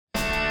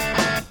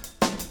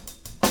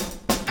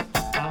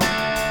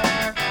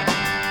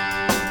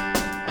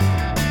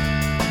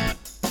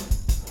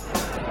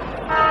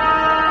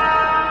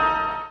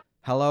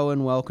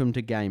and welcome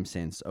to Game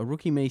Sense, a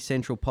Rookie Me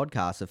Central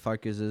podcast that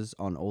focuses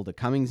on all the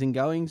comings and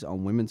goings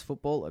on women's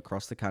football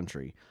across the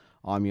country.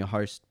 I'm your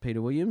host,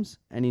 Peter Williams,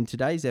 and in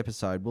today's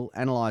episode, we'll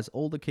analyse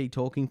all the key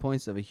talking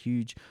points of a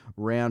huge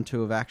round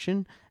 2 of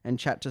action and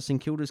chat to St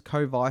Kilda's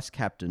co-vice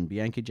captain,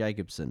 Bianca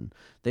Jakobsson,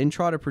 then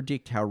try to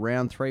predict how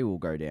round 3 will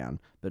go down.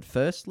 But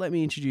first, let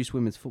me introduce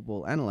women's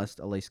football analyst,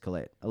 Alyce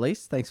Collett.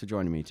 Alyce, thanks for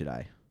joining me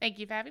today. Thank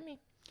you for having me.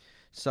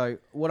 So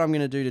what I'm going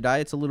to do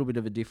today, it's a little bit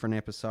of a different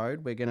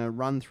episode. We're going to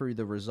run through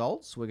the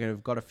results.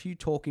 We've got a few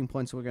talking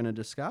points we're going to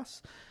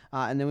discuss.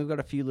 And then we've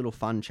got a few little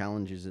fun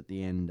challenges at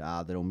the end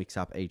that'll mix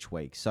up each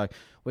week. So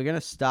we're going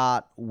to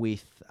start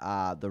with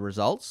the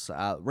results.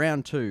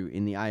 Round 2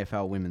 in the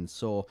AFL Women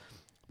saw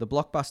the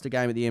blockbuster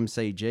game at the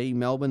MCG.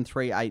 Melbourne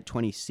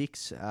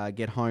 3-8-26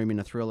 get home in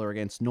a thriller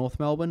against North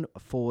Melbourne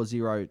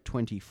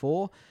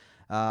 4-0-24.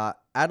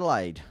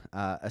 Adelaide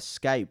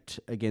escaped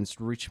against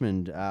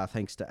Richmond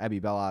thanks to Abby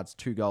Ballard's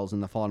 2 goals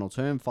in the final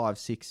term,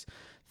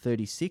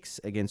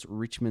 5-6-36 against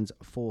Richmond's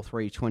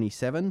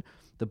 4-3-27.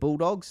 The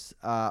Bulldogs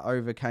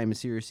overcame a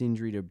serious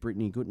injury to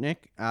Brittany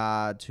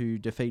Gutneck to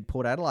defeat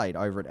Port Adelaide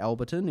over at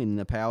Alberton in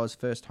the Power's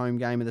first home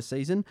game of the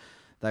season.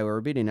 They were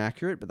a bit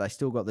inaccurate, but they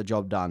still got the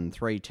job done,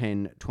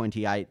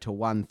 3-10-28 to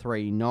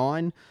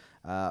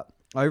 1-3-9.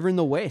 Over in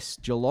the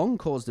West, Geelong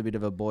caused a bit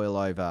of a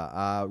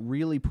boil-over,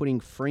 really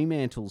putting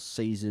Fremantle's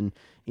season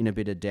in a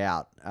bit of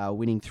doubt,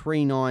 winning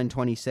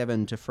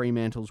 3-9-27 to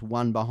Fremantle's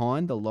 1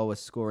 behind, the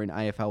lowest score in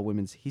AFL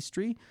Women's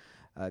history.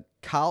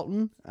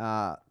 Carlton,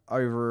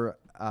 over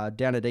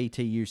down at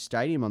ETU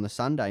Stadium on the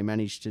Sunday,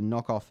 managed to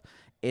knock off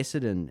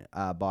Essendon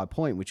by a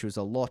point, which was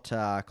a lot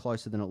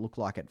closer than it looked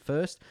like at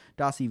first.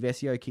 Darcy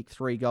Vesio kicked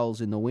 3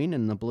 goals in the win,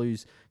 and the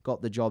Blues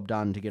got the job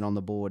done to get on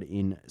the board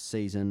in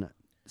season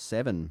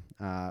 7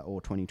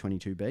 or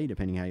 2022B,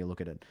 depending how you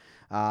look at it.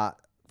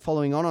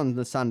 Following on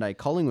the Sunday,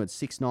 Collingwood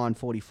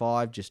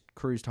 6-9-45 just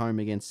cruised home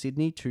against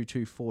Sydney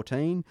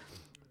 2-2-14.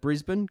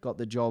 Brisbane got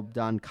the job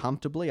done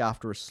comfortably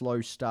after a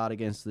slow start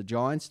against the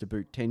Giants to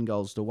boot 10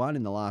 goals to 1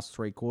 in the last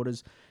 3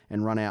 quarters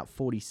and run out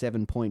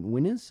 47-point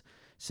winners.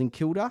 St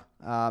Kilda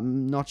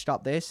notched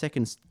up their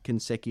second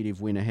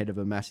consecutive win ahead of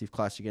a massive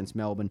clash against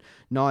Melbourne,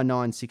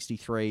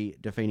 9-9-63,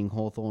 defeating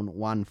Hawthorn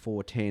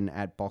 1-4-10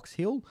 at Box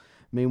Hill.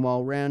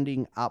 Meanwhile,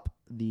 rounding up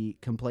the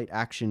complete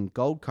action,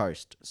 Gold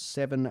Coast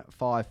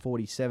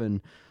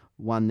 7-5-47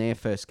 won their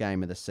first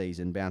game of the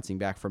season, bouncing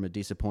back from a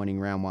disappointing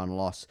round 1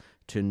 loss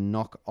to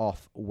knock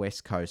off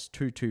West Coast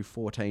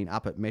 2-2-14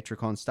 up at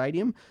Metricon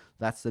Stadium.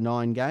 That's the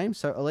 9 games.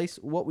 So, Alyce,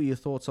 what were your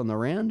thoughts on the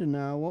round,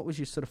 and what was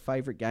your sort of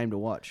favourite game to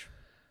watch?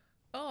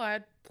 Oh, I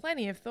had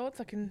plenty of thoughts.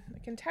 I can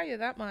tell you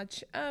that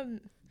much.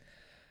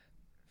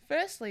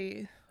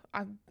 Firstly,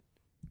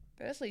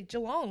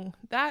 Geelong.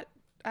 That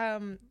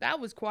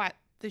was quite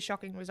the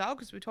shocking result,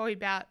 because we were talking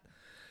about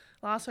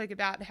last week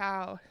about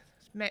how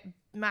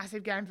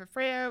massive game for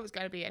Freo. It was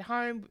going to be at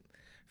home.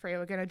 Freo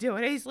were going to do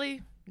it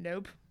easily.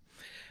 Nope.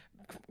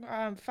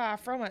 Far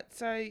from it.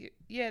 So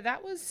yeah,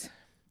 that was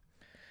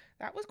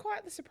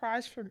quite the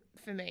surprise for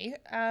me.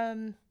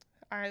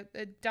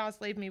 It does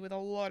leave me with a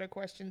lot of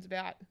questions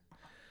about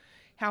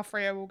how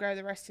Freo will go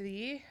the rest of the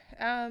year.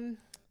 Another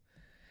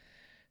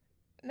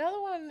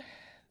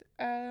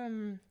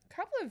one,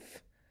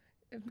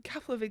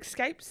 couple of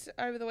escapes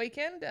over the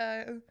weekend.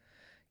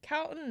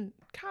 Carlton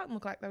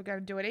looked like they were going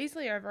to do it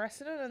easily over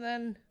Essendon, and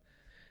then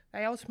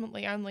they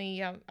ultimately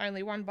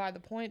only won by the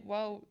point.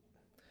 Well,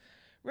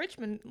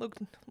 Richmond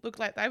looked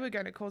like they were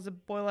going to cause a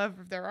boil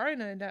over of their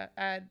own at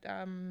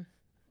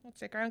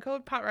what's that ground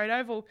called? Punt Road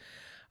Oval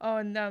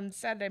on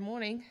Saturday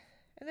morning.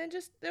 And then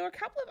there were a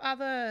couple of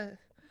other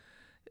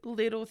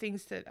little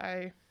things that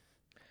I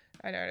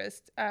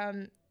noticed.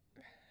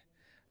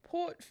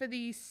 Port, for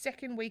the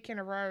second week in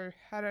a row,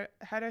 had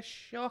a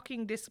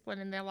shocking discipline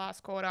in their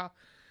last quarter.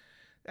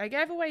 They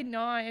gave away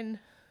 9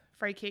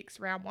 free kicks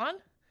round 1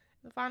 in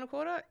the final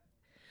quarter.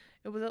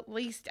 It was at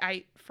least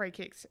 8 free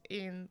kicks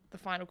in the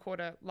final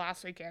quarter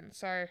last weekend.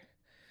 So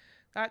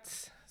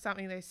that's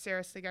something they're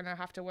seriously going to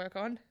have to work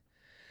on.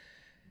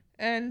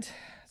 And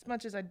as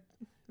much as I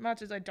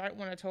don't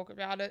want to talk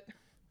about it,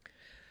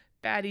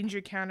 bad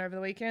injury count over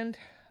the weekend.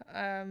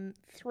 3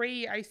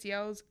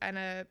 ACLs and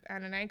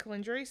an ankle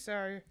injury.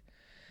 So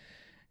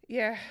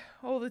yeah,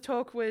 all the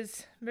talk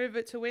was move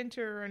it to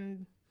winter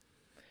and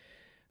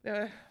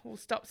we'll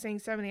stop seeing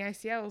so many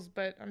ACLs,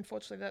 but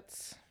unfortunately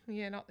that's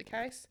not the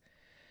case.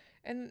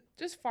 And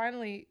just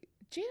finally,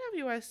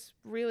 GWS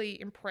really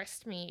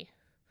impressed me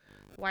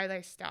the way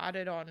they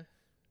started on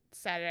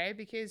Saturday,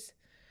 because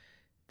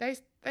they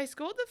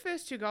scored the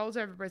first 2 goals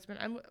over Brisbane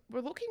and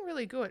were looking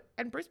really good.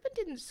 And Brisbane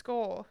didn't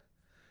score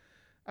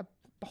a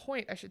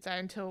point, I should say,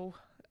 until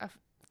a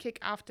kick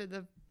after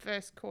the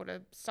first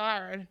quarter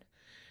siren,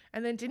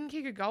 and then didn't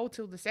kick a goal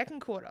till the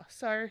second quarter.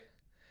 So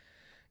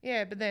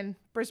yeah, but then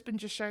Brisbane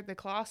just showed their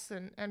class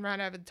and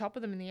ran over the top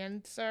of them in the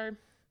end. So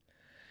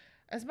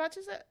as much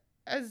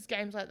as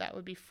games like that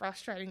would be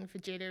frustrating for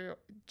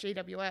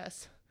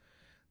GWS,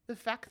 the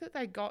fact that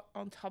they got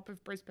on top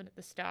of Brisbane at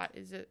the start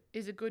is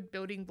a good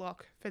building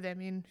block for them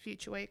in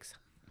future weeks.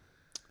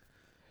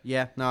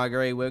 Yeah, no, I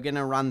agree. We're going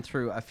to run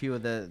through a few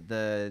of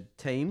the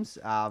teams.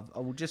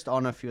 We'll just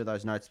on a few of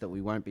those notes that we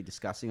won't be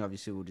discussing.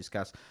 Obviously, we'll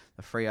discuss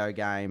the Freo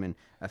game and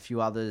a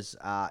few others.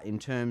 In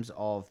terms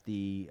of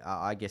the,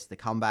 I guess, the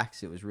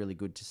comebacks, it was really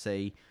good to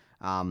see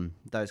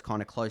those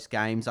kind of close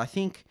games. I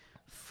think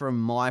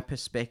from my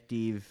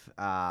perspective,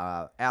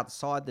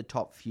 outside the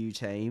top few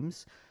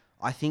teams,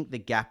 I think the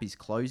gap is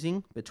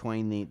closing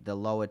between the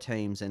lower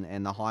teams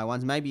and the high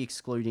ones, maybe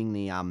excluding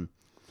the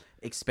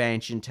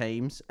expansion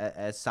teams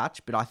as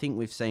such, but I think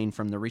we've seen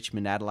from the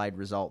Richmond Adelaide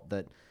result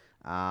that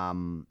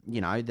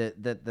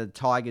the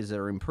Tigers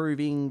are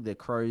improving, the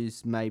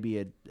Crows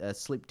maybe a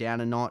slip down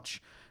a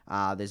notch.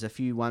 There's a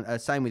few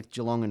same with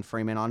Geelong and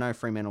Fremantle. I know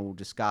Fremantle will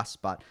discuss,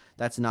 but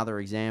that's another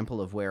example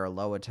of where a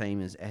lower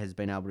team has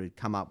been able to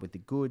come up with the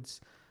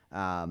goods.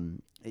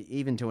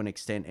 Even to an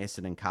extent,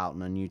 Essendon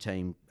Carlton, a new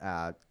team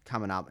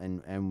coming up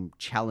and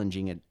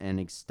challenging an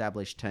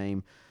established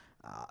team.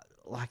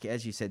 Like,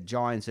 as you said,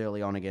 Giants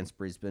early on against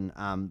Brisbane.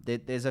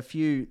 There's a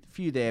few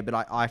there,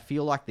 but I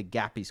feel like the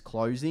gap is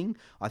closing.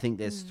 I think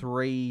there's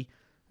three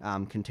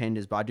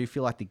contenders, but I do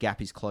feel like the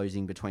gap is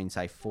closing between,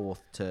 say, 4th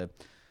to,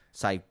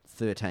 say,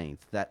 13th.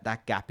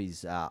 That gap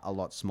is a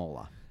lot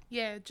smaller.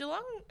 Yeah,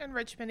 Geelong and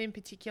Richmond in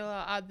particular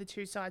are the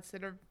two sides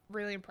that have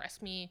really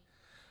impressed me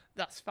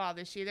thus far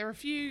this year. There are a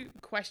few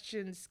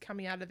questions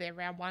coming out of their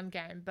round 1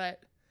 game,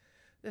 but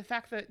the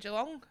fact that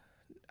Geelong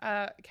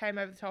came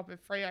over the top of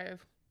Freo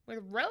with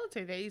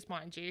relative ease,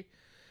 mind you,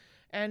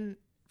 and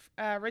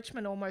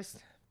Richmond almost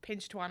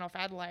pinched one off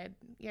Adelaide.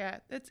 Yeah,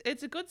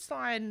 it's a good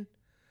sign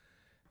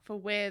for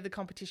where the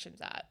competition's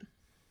at.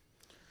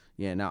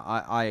 Yeah, no,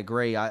 I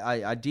agree.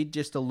 I did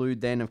just allude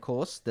then, of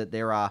course, that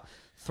there are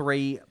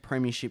 3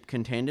 premiership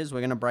contenders.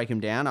 We're going to break them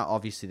down.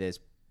 Obviously,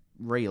 there's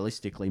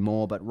realistically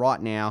more, but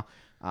right now,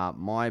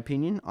 my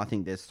opinion, I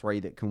think there's 3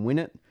 that can win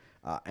it,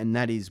 and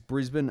that is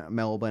Brisbane,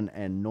 Melbourne,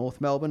 and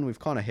North Melbourne. We've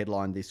kind of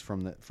headlined this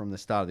from the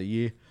start of the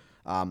year.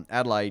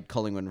 Adelaide,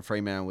 Collingwood, and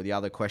Fremantle with the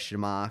other question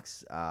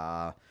marks.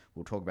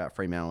 We'll talk about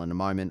Fremantle in a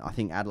moment. I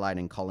think Adelaide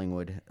and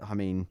Collingwood,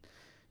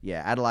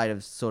 Adelaide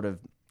have sort of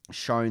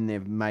shown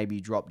they've maybe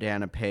dropped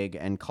down a peg,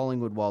 and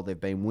Collingwood, while they've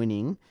been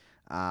winning,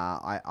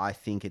 I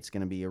think it's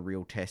going to be a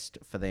real test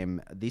for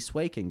them this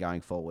week and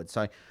going forward.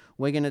 So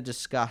we're going to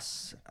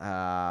discuss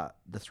the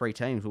 3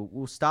 teams.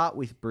 We'll start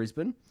with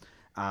Brisbane.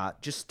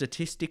 Just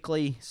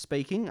statistically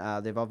speaking,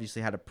 they've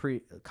obviously had a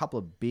couple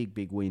of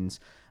big wins,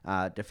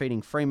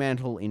 defeating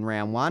Fremantle in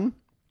round 1,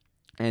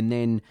 and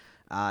then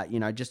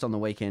just on the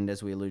weekend,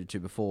 as we alluded to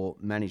before,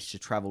 managed to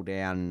travel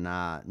down,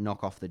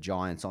 knock off the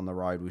Giants on the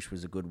road, which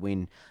was a good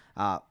win.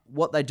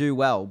 What they do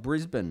well,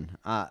 Brisbane,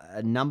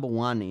 number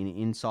 1 in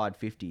inside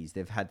 50s.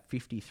 They've had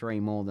 53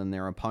 more than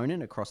their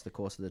opponent across the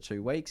course of the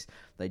 2 weeks.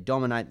 They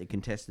dominate the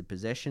contested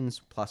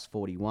possessions, plus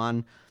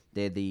 41.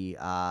 They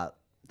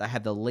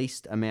have the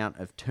least amount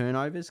of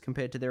turnovers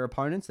compared to their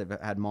opponents. They've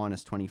had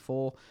minus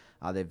 24.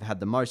 They've had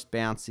the most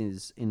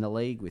bounces in the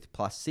league with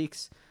plus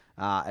 6,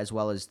 as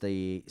well as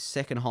the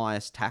second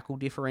highest tackle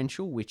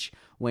differential, which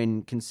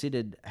when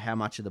considered how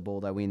much of the ball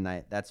they win,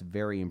 that's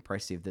very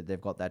impressive that they've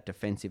got that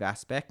defensive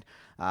aspect.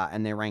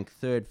 And they're ranked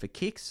 3rd for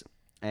kicks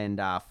and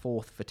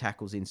 4th for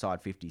tackles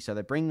inside 50. So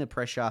they bring the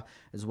pressure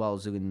as well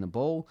as win the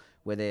ball,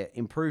 where their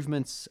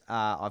improvements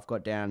I've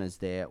got down as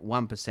their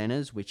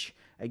 1%ers, which,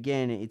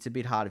 again, it's a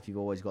bit hard if you've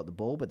always got the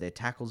ball, but their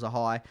tackles are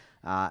high,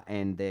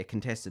 and their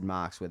contested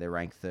marks where they're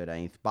ranked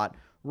 13th. But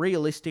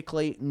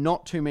realistically,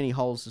 not too many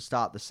holes to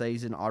start the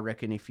season. I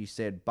reckon if you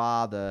said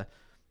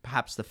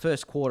perhaps the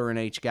first quarter in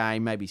each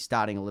game, maybe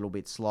starting a little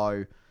bit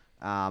slow,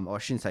 or I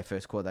shouldn't say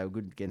first quarter, they were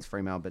good against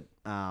Fremantle,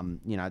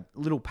 but,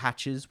 little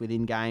patches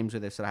within games where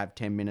they sort of have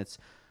 10 minutes.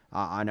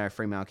 I know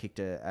Fremantle kicked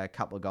a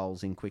couple of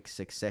goals in quick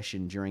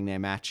succession during their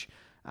match,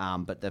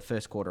 but the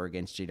first quarter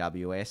against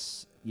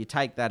GWS, you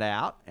take that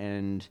out,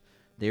 and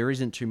there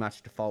isn't too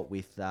much to fault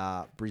with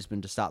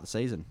Brisbane to start the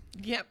season.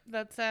 Yep,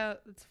 that's a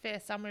fair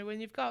summary. When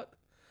you've got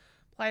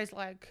players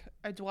like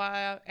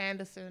O'Dwyer,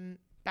 Anderson,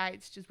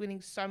 Bates just winning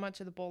so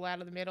much of the ball out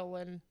of the middle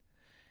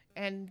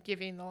and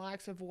giving the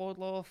likes of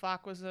Wardlaw,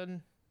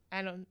 Farquharson,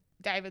 and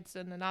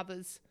Davidson and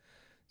others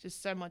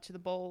just so much of the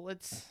ball,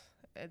 it's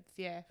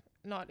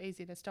not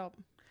easy to stop.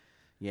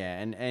 Yeah,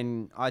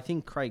 and I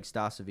think Craig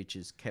Starcevich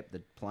has kept the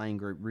playing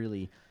group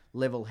really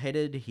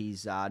level-headed.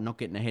 He's not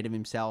getting ahead of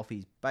himself.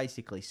 He's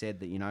basically said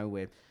that,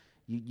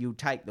 you'll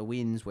take the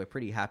wins, we're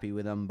pretty happy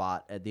with them,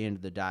 but at the end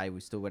of the day,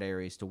 we've still got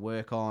areas to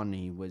work on.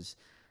 He was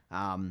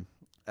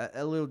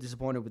a little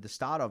disappointed with the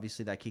start.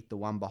 Obviously, they kicked the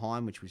one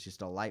behind, which was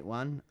just a late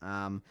one.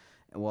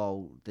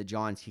 Well, the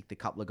Giants kicked a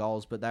couple of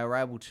goals, but they were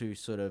able to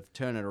sort of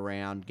turn it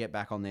around, get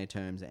back on their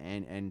terms,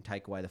 and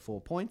take away the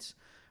 4 points.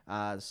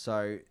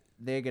 So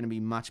they're going to be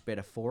much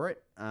better for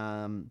it.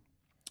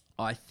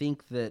 I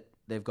think that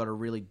they've got a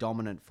really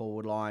dominant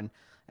forward line.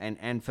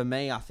 And for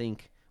me, I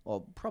think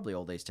or probably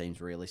all these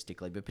teams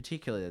realistically, but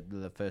particularly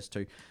the first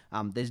two,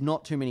 there's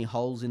not too many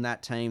holes in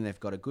that team. They've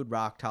got a good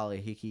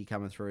Raak Hickey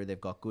coming through. They've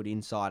got good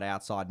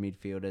inside-outside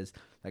midfielders.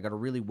 They've got a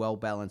really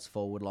well-balanced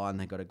forward line.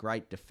 They've got a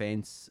great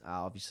defence.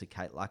 Obviously,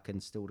 Kate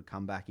Luckin still to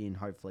come back in,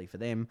 hopefully, for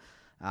them.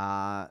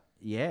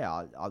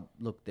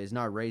 Look, there's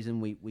no reason.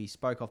 We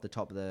spoke off the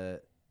top of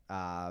the,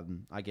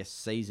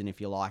 season,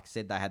 if you like,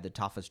 said they had the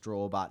toughest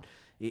draw, but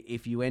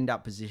if you end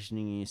up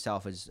positioning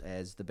yourself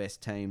as the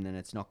best team, then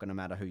it's not going to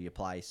matter who you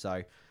play.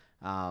 So,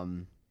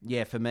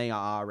 for me,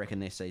 I reckon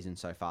their season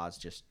so far has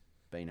just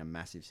been a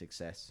massive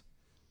success.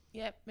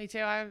 Yep, me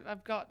too.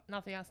 I've got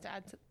nothing else to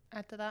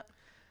add to that.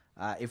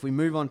 If we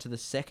move on to the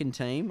second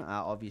team,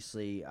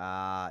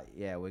 we're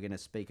going to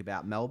speak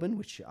about Melbourne,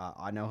 which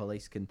I know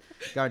Alyce can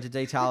go into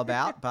detail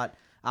about. But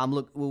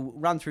we'll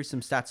run through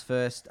some stats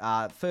first.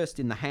 First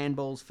in the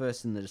handballs,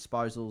 first in the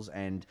disposals,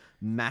 and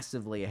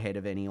massively ahead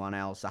of anyone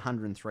else.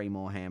 103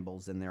 more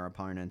handballs than their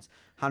opponents,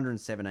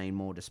 117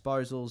 more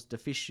disposals.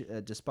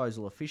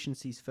 Disposal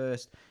efficiencies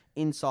first.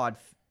 Inside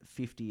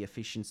 50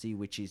 efficiency,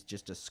 which is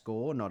just a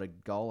score, not a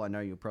goal. I know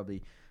you'll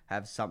probably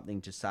have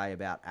something to say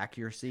about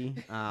accuracy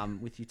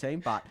with your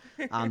team, but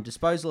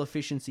disposal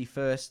efficiency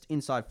first,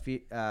 inside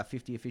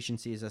 50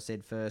 efficiency, as I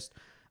said, first,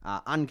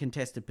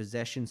 uncontested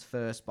possessions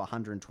first by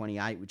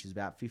 128, which is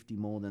about 50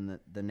 more than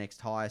the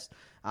next highest,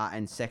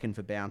 and second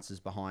for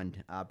bounces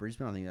behind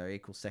Brisbane. I think they're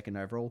equal second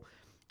overall.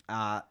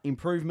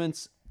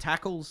 Improvements,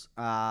 tackles,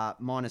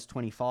 minus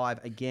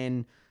 25,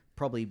 again,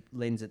 probably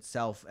lends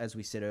itself, as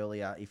we said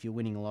earlier, if you're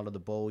winning a lot of the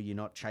ball, you're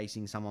not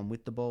chasing someone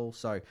with the ball,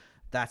 so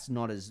that's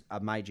not as a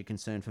major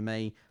concern for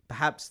me.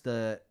 Perhaps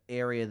the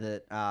area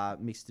that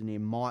Mixton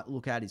in might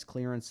look at is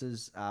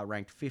clearances,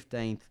 ranked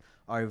 15th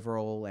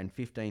overall and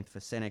 15th for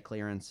centre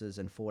clearances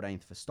and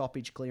 14th for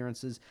stoppage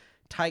clearances.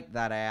 Take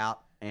that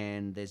out,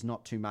 and there's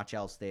not too much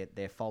else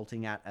they're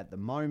faulting at the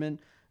moment.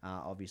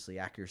 Obviously,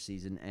 accuracy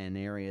is an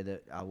area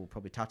that I will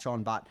probably touch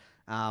on, but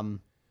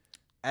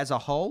as a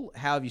whole,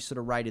 how have you sort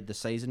of rated the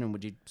season, and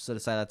would you sort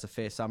of say that's a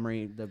fair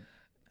summary,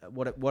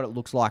 what it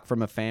looks like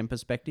from a fan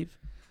perspective?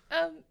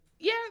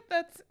 Yeah,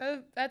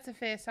 that's a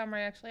fair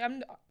summary, actually.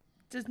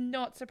 Does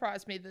not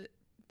surprise me that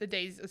the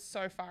D's are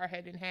so far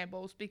ahead in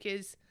handballs,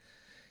 because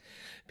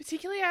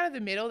particularly out of the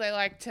middle, they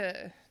like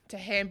to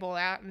handball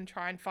out and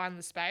try and find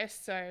the space.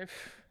 So,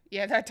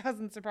 yeah, that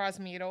doesn't surprise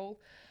me at all.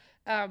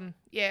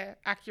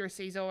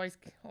 Accuracy is always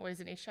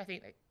an issue. I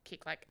think they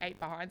kicked like 8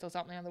 behinds or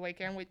something on the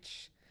weekend,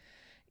 which,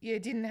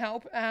 didn't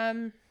help.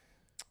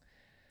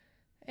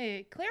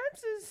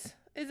 Clearances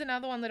is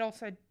another one that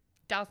also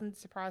doesn't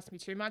surprise me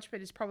too much,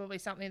 but it's probably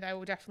something they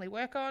will definitely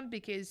work on,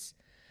 because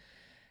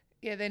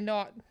they're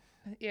not,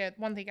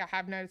 one thing I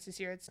have noticed this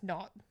year, it's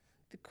not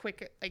the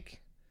quick,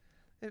 like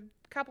a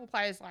couple of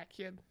players like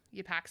your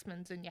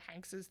Paxmans and your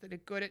Hankses that are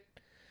good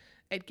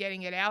at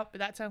getting it out, but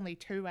that's only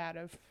 2 out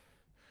of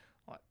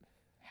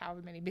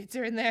however many bits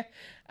are in there.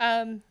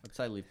 I'd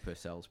say Liv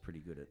Purcell's pretty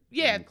good at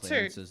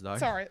clearances, 2 though.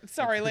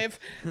 Sorry Liv.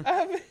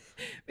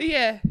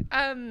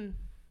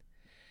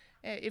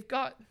 You've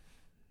got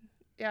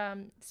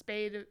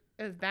speed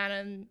of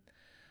Bannon,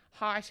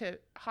 height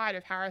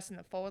of Harris in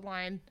the forward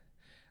line,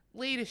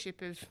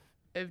 leadership of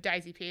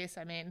Daisy Pearce.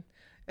 I mean,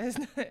 there's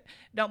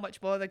not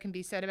much more that can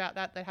be said about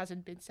that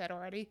hasn't been said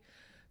already.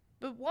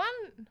 But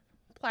one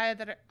player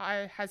that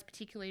has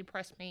particularly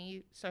impressed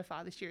me so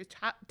far this year is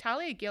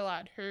Talia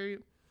Gillard, who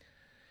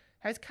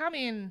has come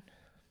in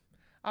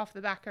off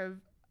the back of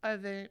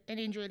an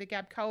injury to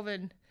Gab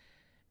Colvin,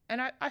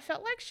 and I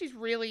felt like she's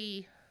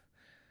really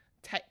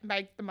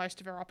made the most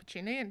of her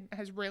opportunity and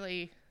has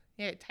really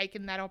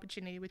taken that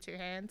opportunity with 2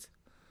 hands.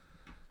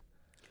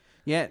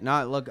 Yeah,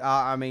 no, look,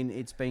 I mean,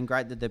 it's been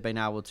great that they've been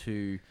able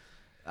to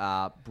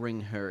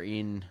bring her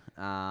in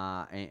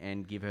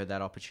and give her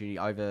that opportunity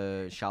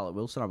over Charlotte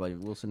Wilson. I believe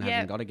Wilson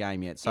hasn't got a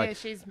game yet. So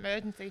she's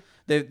emergency.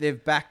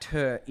 They've backed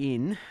her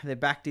in. They've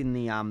backed in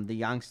the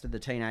youngster, the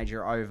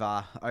teenager,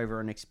 over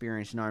an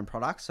experienced known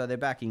product. So they're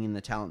backing in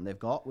the talent they've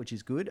got, which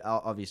is good.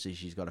 Obviously,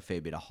 she's got a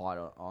fair bit of height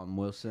on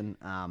Wilson.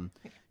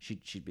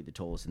 She'd be the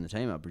tallest in the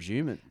team, I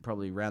presume.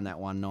 Probably around that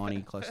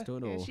 190, close to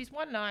it. Or she's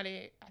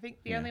 190. I think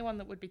the only one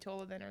that would be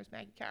taller than her is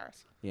Maggie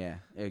Karras. Yeah,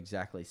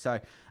 exactly. So,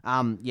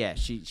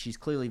 she's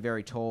clearly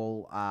very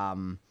tall.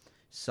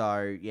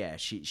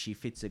 She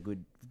fits a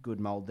good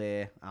mold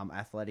there.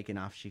 Athletic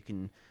enough, she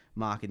can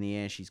mark in the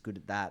air. She's good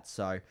at that.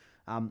 So,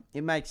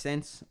 it makes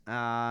sense.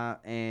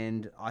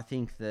 And I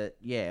think that,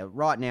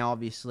 right now,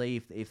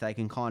 obviously, if they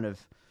can kind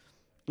of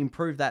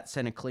improve that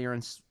centre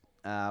clearance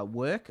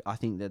work, I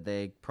think that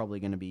they're probably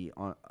going to be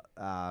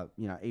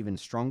even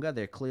stronger.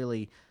 They're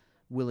clearly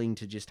willing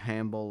to just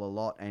handball a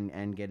lot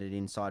and get it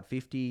inside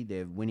 50.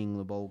 They're winning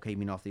the ball,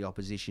 keeping off the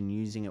opposition,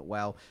 using it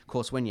well. Of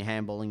course, when you're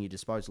handballing, your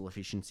disposal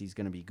efficiency is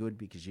going to be good,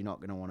 because you're not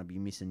going to want to be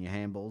missing your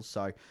handballs.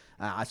 So,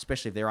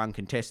 especially if they're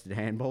uncontested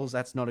handballs,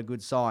 that's not a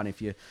good sign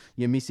if you're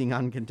missing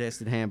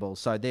uncontested handballs.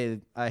 So they're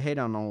ahead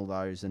on all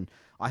those, and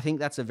I think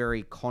that's a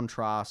very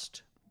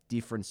contrast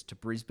difference to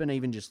Brisbane.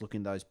 Even just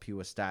looking at those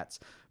pure stats,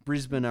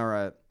 Brisbane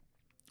are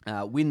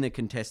a win the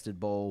contested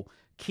ball,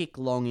 kick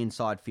long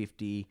inside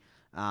 50,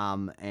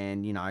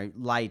 and, you know,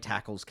 lay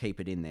tackles, keep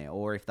it in there.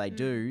 Or if they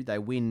do, they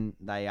win,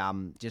 they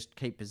just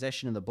keep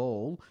possession of the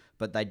ball,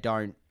 but they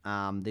don't,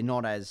 they're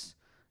not as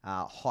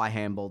high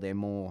handball, they're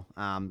more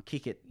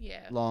kick it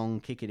long,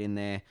 kick it in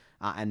there,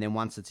 and then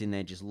once it's in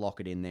there, just lock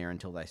it in there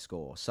until they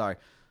score. So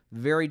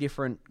very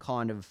different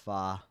kind of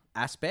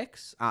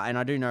aspects. And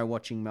I do know,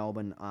 watching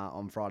Melbourne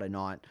on Friday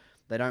night,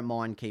 they don't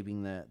mind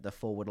keeping the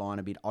forward line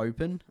a bit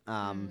open,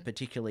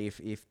 particularly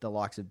if the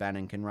likes of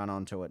Bannon can run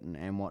onto it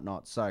and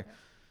whatnot. So,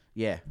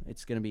 yeah,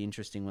 it's going to be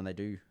interesting when they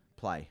do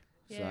play.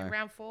 Yeah, so,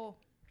 round 4.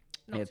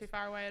 Not too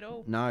far away at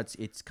all. No,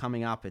 it's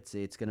coming up. It's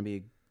going to be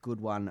a good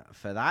one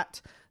for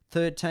that.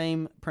 Third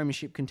team,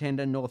 premiership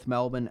contender, North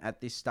Melbourne at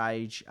this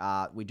stage.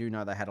 We do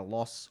know they had a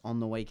loss on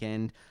the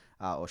weekend,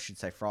 or should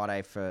say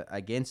Friday,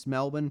 against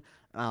Melbourne.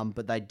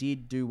 But they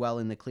did do well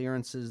in the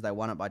clearances. They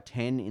won it by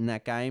 10 in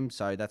that game.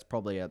 So that's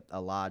probably a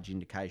large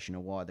indication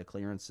of why the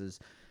clearances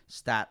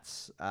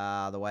stats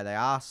are the way they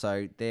are.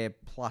 So they're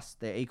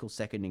equal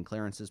second in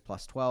clearances,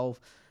 plus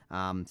 12.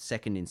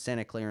 Second in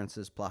centre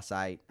clearances, plus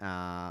 8.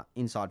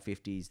 Inside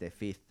 50s, they're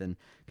 5th. And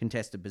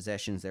contested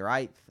possessions, they're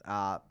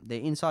 8th.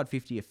 Their inside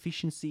 50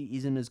 efficiency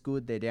isn't as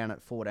good. They're down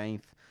at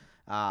 14th.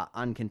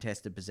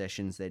 Uncontested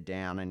possessions, they're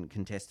down. And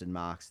contested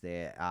marks,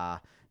 they're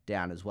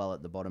down as well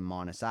at the bottom,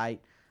 minus 8.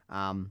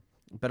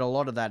 But a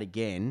lot of that,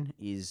 again,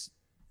 is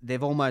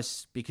they've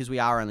almost, because we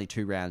are only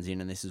 2 rounds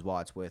in, and this is why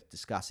it's worth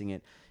discussing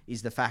it,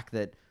 is the fact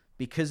that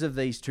because of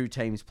these 2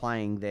 teams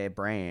playing their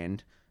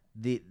brand,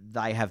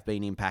 they have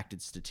been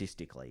impacted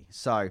statistically.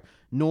 So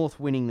North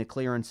winning the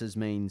clearances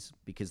means,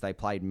 because they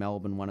played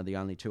Melbourne, one of the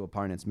only 2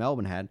 opponents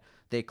Melbourne had,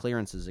 their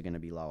clearances are going to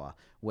be lower.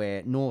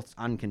 Where North's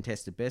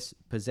uncontested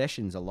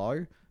possessions are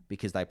low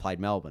because they played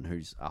Melbourne,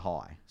 who's a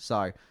high.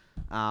 So,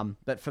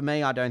 but for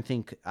me, I don't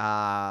think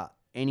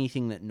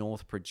anything that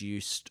North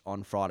produced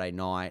on Friday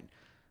night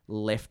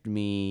left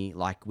me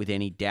like with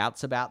any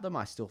doubts about them.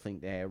 I still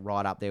think they're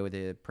right up there with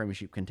a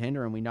premiership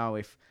contender, and we know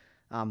if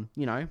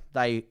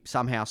they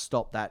somehow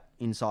stop that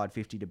inside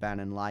 50 to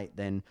Bannon late,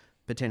 then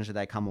potentially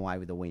they come away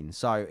with a win.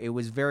 So it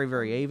was very,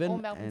 very even. All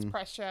Melbourne's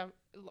pressure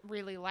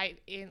really late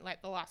in,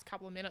 like the last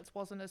couple of minutes,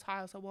 wasn't as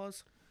high as it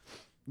was.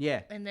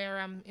 Yeah. And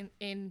they're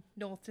in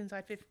North's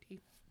inside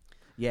 50.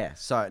 Yeah,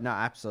 so no,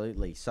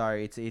 absolutely. So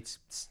it's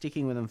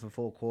sticking with them for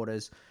 4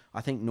 quarters.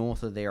 I think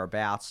North are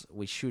thereabouts.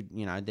 We should,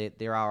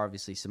 there are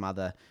obviously some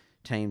other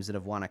teams that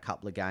have won a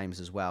couple of games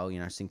as well.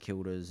 St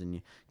Kilda's and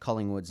your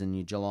Collingwoods and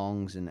your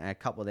Geelongs, and a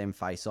couple of them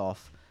face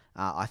off.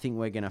 I think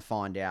we're going to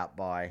find out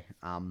by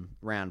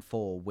round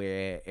 4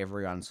 where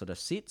everyone sort of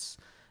sits.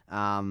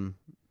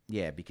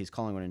 Because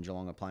Collingwood and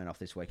Geelong are playing off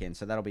this weekend,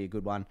 so that'll be a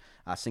good one.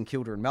 St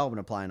Kilda and Melbourne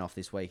are playing off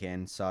this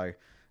weekend, so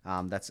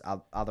that's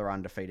other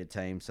undefeated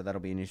teams, so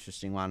that'll be an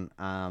interesting one.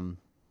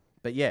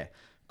 But yeah,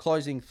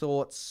 closing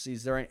thoughts.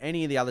 Is there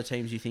any of the other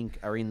teams you think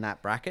are in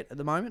that bracket at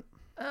the moment?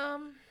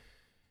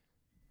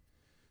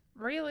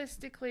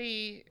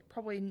 Realistically,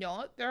 probably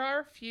not. There are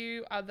a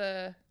few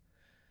other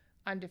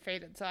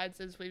undefeated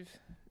sides, as we've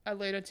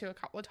alluded to a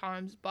couple of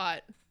times,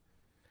 but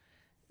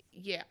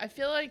yeah, I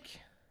feel like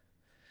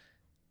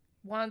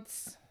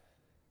once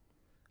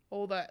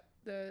all the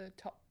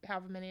top,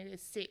 however many it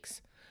is,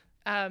 6,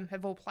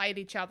 have all played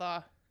each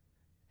other,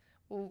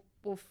 we'll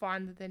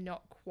find that they're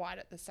not quite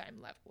at the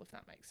same level, if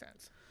that makes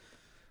sense.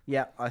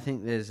 Yeah, I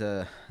think there's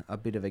a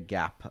bit of a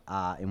gap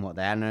in what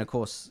they are. And of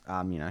course,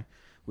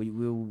 we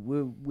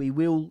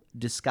will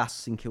discuss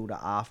St Kilda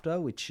after,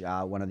 which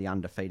are one of the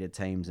undefeated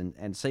teams,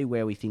 and see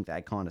where we think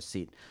they kind of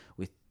sit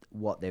with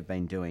what they've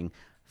been doing.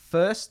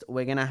 First,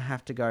 we're going to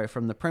have to go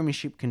from the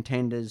premiership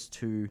contenders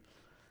to,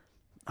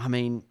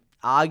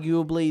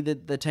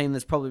 arguably the team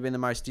that's probably been the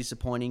most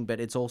disappointing, but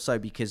it's also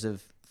because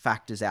of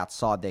factors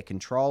outside their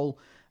control,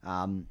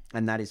 and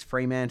that is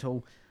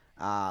Fremantle.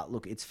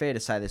 Look, it's fair to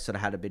say they've sort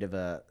of had a bit of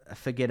a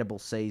forgettable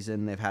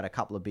season. They've had a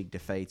couple of big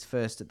defeats,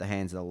 first at the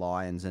hands of the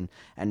Lions, and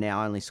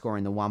now only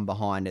scoring the 1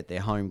 behind at their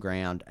home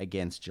ground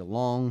against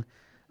Geelong.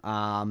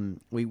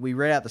 We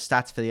read out the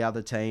stats for the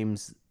other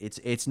teams.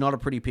 It's not a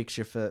pretty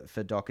picture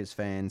for Dockers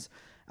fans.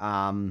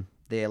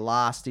 They're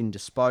last in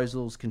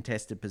disposals,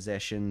 contested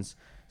possessions,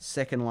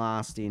 second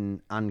last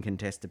in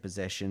uncontested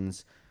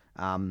possessions.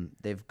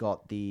 They've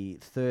got the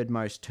 3rd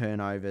most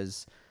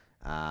turnovers,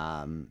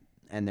 and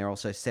they're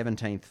also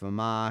 17th for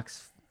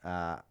marks,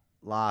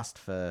 last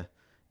for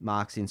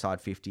marks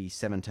inside 50,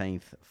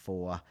 17th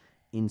for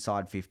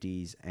inside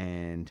 50s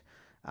and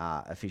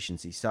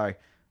efficiency. So,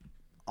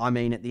 at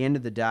the end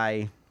of the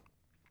day,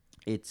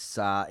 it's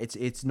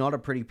not a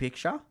pretty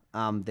picture.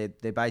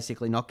 They're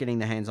basically not getting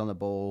their hands on the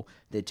ball.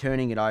 They're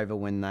turning it over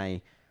when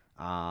they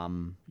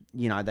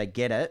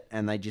get it,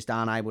 and they just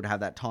aren't able to have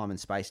that time and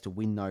space to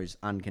win those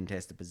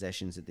uncontested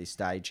possessions at this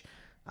stage.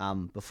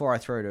 Before I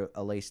throw to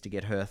Alyce to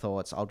get her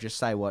thoughts, I'll just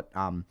say what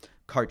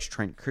Coach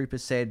Trent Cooper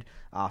said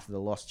after the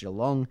loss to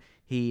Geelong.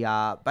 He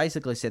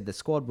basically said the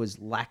squad was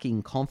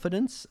lacking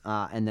confidence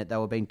and that they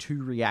were being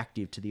too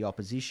reactive to the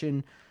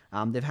opposition.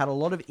 They've had a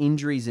lot of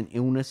injuries and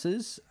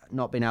illnesses,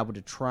 not been able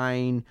to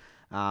train.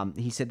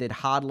 He said there'd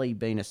hardly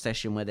been a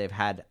session where they've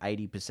had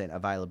 80%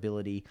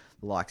 availability,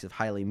 the likes of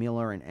Hayley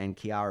Miller and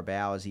Kiara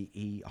Bowers.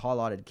 He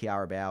highlighted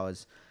Kiara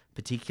Bowers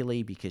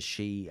particularly because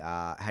she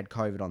had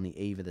COVID on the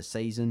eve of the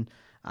season.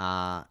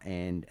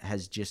 And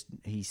has just,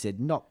 he said,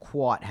 not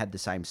quite had the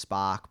same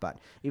spark, but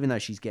even though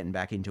she's getting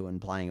back into it and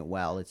playing it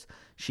well,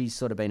 she's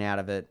sort of been out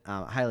of it.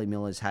 Hayley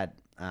Miller's had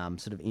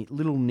sort of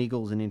little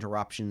niggles and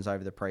interruptions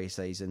over the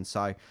preseason,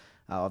 so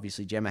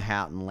obviously Gemma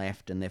Houghton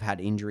left, and they've had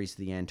injuries to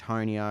the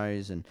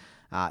Antonios, and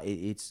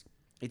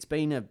it's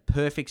been a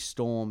perfect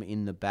storm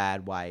in the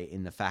bad way,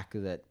 in the fact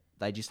that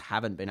they just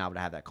haven't been able to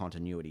have that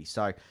continuity.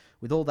 So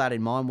with all that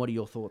in mind, what are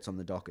your thoughts on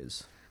the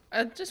Dockers?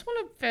 I just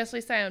want to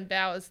firstly say on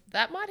Bowers,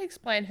 that might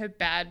explain her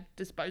bad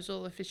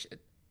disposal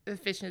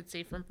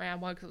efficiency from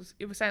round one, because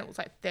it was saying it was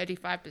like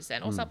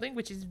 35% or something,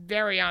 which is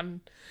very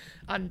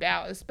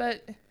un-Bowers.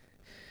 But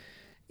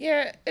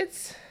yeah,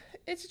 it's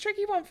a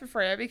tricky one for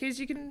Freo, because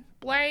you can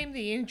blame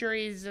the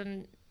injuries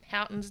and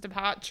Houghton's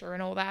departure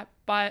and all that,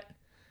 but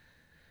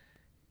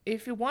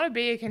if you want to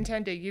be a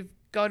contender, you've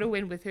got to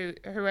win with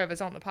whoever's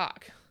on the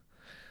park.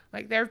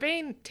 Like, there have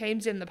been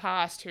teams in the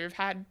past who have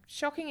had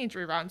shocking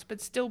injury runs,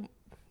 but still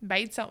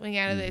made something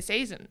out of their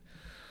season.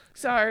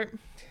 So,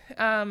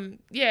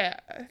 yeah,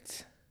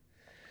 it's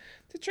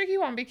a tricky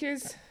one,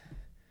 because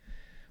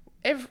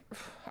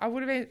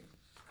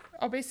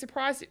I'll be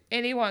surprised if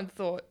anyone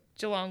thought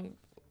Geelong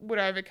would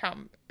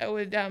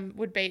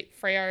would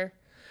beat Freo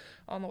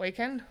on the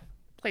weekend.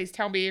 Please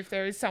tell me if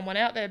there is someone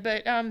out there.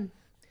 But,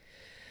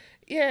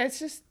 yeah,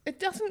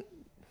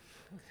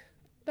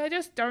 they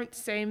just don't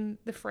seem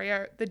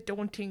the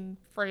daunting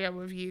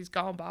Freo of years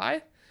gone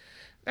by.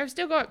 They've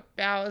still got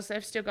Bowers,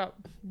 they've still got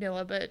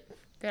Miller, but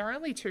they're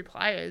only two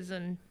players,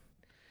 and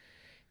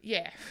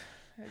yeah,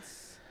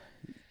 it's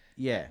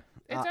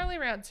only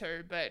round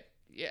two, but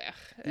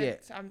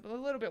I'm a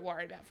little bit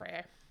worried about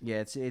Freo.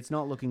 Yeah, it's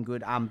not looking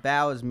good.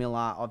 Bowers,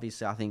 Miller,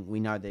 obviously, I think we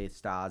know they're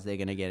stars. They're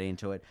going to get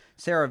into it.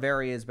 Sarah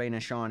Verrier has been a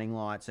shining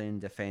light in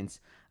defence.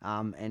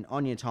 And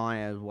Anya Tyne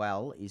as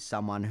well is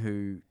someone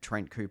who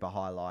Trent Cooper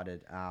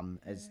highlighted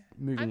as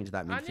moving into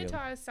that midfield. Anya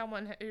Tyne is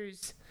someone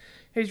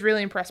who's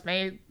really impressed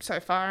me so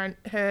far, and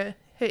her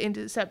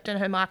intercept and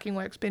her marking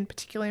work's been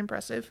particularly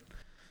impressive.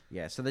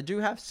 Yeah, so they do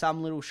have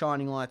some little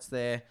shining lights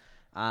there.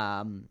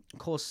 Of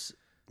course,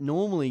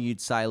 normally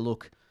you'd say,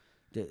 look,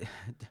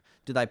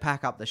 do they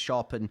pack up the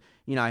shop and,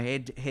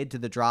 head to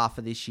the draft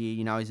for this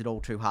year? Is it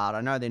all too hard?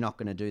 I know they're not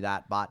going to do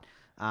that, but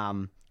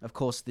of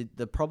course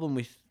the problem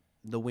with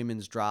the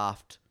women's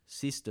draft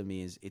system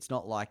is it's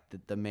not like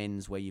the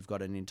men's, where you've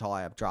got an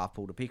entire draft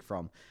pool to pick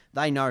from.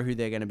 They know who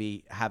they're going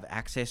to have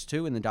access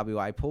to in the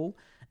WA pool,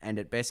 and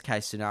at best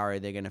case scenario,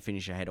 they're going to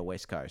finish ahead of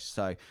West Coast.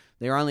 So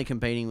they're only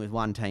competing with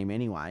one team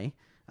anyway.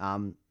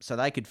 So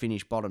they could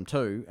finish bottom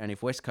two, and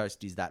if West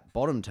Coast is that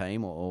bottom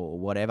team or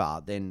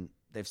whatever, then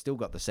they've still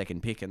got the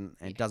second pick, and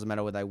it doesn't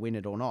matter whether they win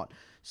it or not.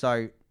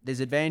 So there's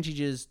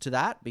advantages to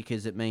that,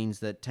 because it means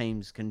that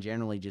teams can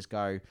generally just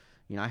go,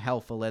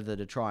 hell for leather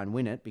to try and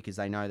win it, because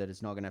they know that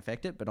it's not going to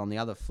affect it. But on the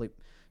other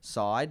flip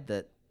side,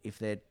 that if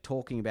they're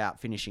talking about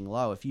finishing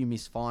low, if you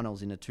miss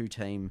finals in a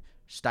two-team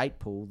state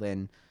pool,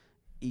 then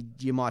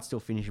you might still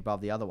finish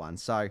above the other one.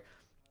 So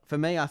for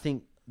me, I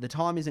think the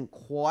time isn't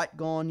quite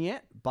gone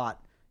yet, but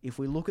if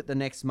we look at the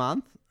next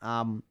month,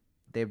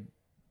 they're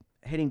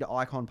heading to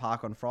Icon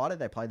Park on Friday.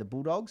 They play the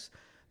Bulldogs.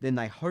 Then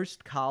they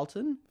host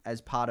Carlton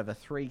as part of a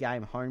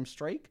 3-game home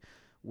streak,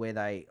 where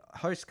they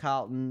host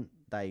Carlton.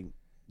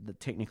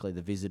 Technically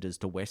the visitors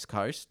to West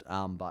Coast,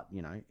 but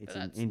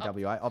it's in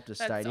WA, Optus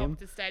Stadium.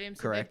 Optus Stadium,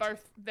 so correct.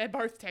 They're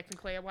both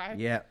technically away.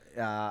 Yeah,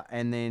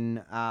 and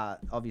then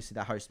obviously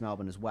they host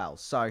Melbourne as well.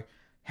 So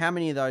how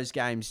many of those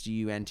games do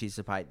you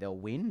anticipate they'll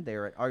win?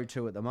 They're at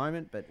 0-2 at the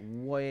moment, but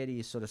where do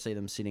you sort of see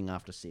them sitting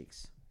after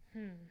 6?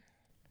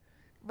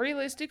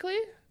 Realistically,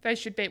 they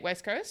should beat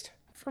West Coast.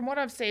 From what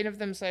I've seen of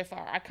them so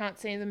far, I can't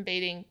see them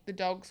beating the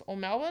Dogs or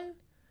Melbourne.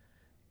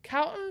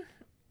 Carlton,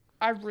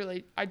 I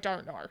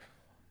don't know.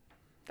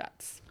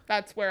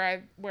 That's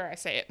where I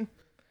see it.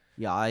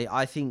 Yeah,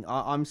 I think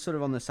I'm sort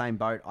of on the same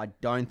boat. I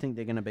don't think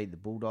they're going to beat the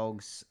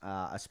Bulldogs,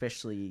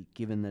 especially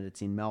given that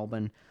it's in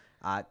Melbourne.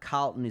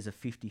 Carlton is a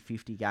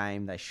 50-50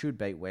 game. They should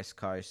beat West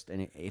Coast,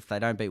 and if they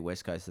don't beat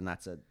West Coast, then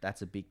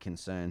that's a big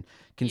concern,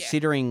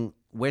 considering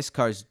West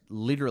Coast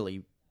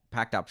literally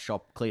packed up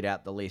shop, cleared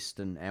out the list,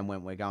 and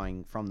went, we're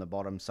going from the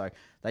bottom. So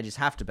they just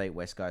have to beat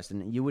West Coast,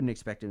 and you wouldn't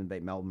expect them to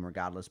beat Melbourne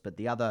regardless. But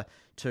the other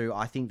two,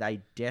 I think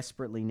they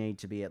desperately need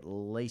to be at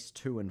least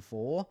 2 and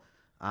 4.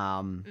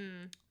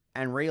 And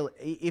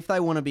if they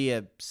want to be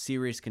a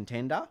serious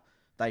contender,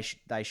 they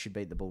should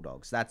beat the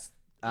Bulldogs. That's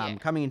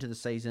coming into the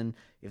season.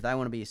 If they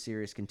want to be a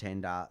serious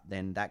contender,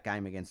 then that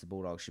game against the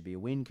Bulldogs should be a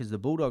win, because the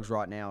Bulldogs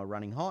right now are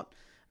running hot.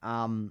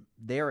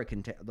 They're a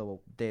contender.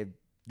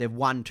 They've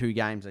won 2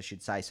 games, I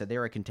should say, so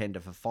they're a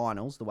contender for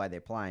finals, the way they're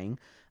playing.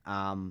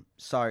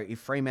 So if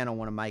Fremantle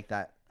want to make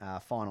that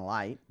final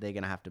 8, they're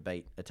going to have to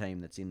beat a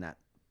team that's in that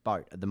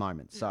boat at the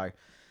moment. So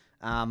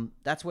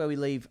that's where we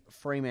leave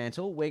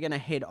Fremantle. We're going to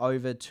head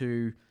over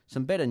to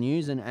some better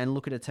news and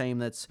look at a team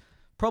that's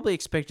probably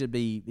expected to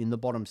be in the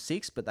bottom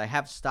 6, but they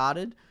have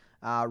started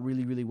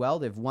really, really well.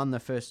 They've won the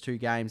first 2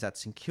 games at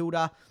St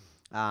Kilda.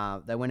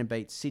 They went and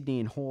beat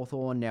Sydney and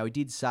Hawthorn. Now, he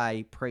did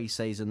say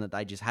pre-season that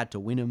they just had to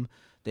win them.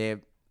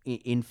 They're,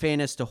 in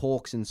fairness to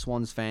Hawks and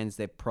Swans fans,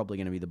 they're probably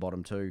going to be the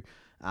bottom 2.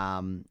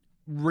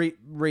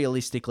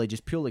 Realistically,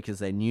 just purely because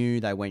they're new,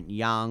 they went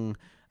young.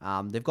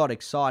 They've got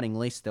exciting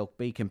lists. They'll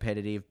be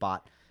competitive,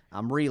 but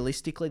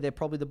realistically, they're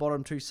probably the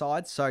bottom 2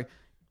 sides. So,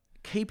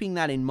 keeping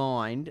that in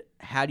mind,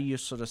 how do you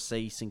sort of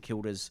see St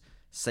Kilda's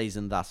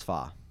season thus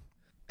far?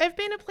 They've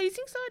been a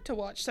pleasing side to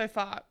watch so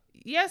far.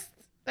 Yes,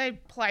 they've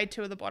played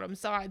 2 of the bottom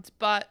sides,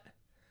 but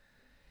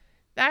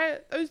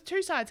those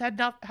 2 sides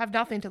have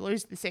nothing to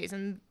lose this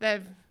season.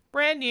 They're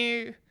brand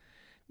new.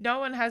 No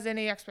one has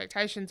any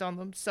expectations on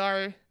them.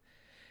 So,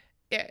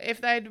 yeah, if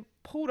they'd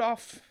pulled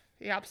off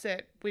the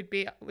upset, we'd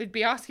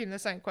be asking the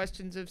same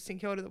questions of St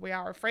Kilda that we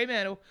are of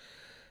Fremantle.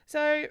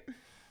 So,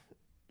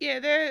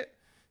 yeah,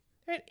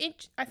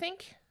 I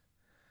think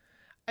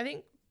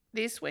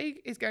this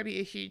week is going to be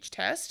a huge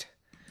test.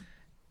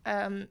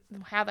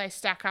 How they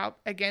stack up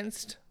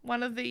against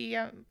one of the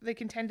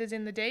contenders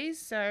in the Ds.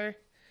 So,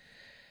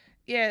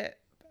 yeah,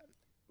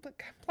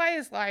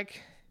 players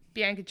like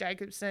Bianca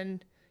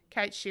Jakobsson,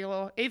 Kate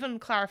Shearer, even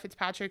Clara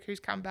Fitzpatrick, who's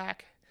come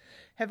back,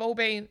 have all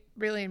been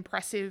really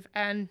impressive.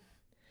 And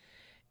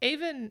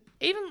even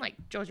like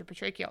Georgia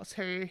Patrikios,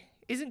 who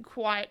isn't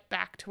quite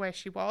back to where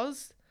she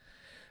was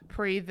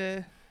pre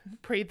the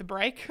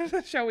break,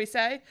 shall we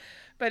say,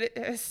 but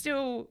it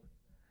still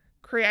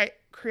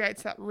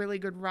creates that really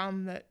good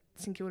run that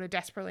St Kilda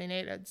desperately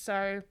needed.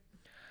 So,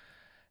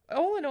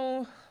 all in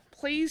all,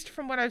 pleased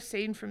from what I've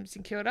seen from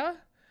St Kilda,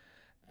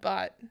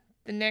 but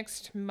the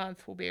next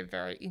month will be a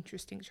very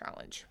interesting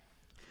challenge.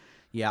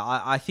 Yeah,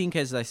 I think,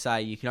 as they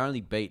say, you can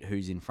only beat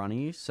who's in front of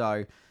you.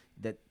 So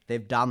that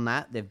they've done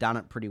that. They've done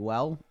it pretty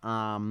well.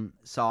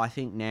 So I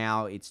think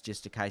now it's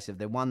just a case of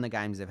they've won the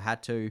games they've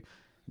had to.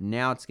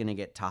 Now it's going to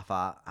get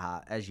tougher.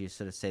 As you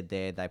sort of said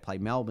there, they play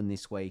Melbourne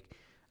this week.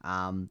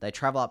 They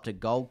travel up to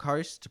Gold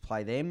Coast to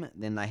play them.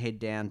 Then they head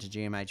down to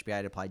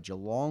GMHBA to play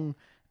Geelong.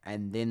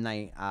 And then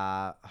they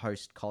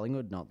host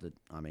Collingwood. Not that,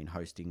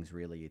 hosting's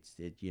really,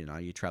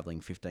 you're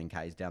travelling 15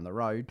 Ks down the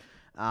road.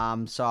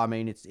 So,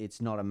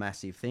 it's not a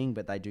massive thing,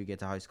 but they do get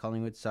to host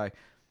Collingwood. So,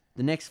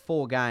 the next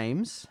 4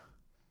 games,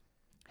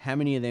 how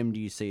many of them do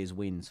you see as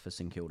wins for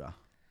St Kilda?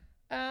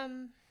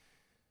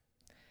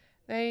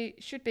 They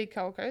should beat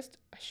Gold Coast.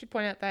 I should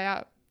point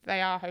out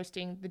they are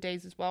hosting the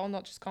Ds as well,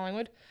 not just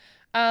Collingwood.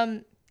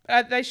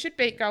 They should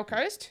beat Gold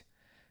Coast.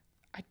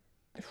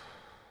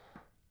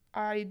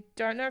 I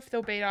don't know if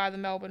they'll beat either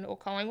Melbourne or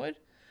Collingwood.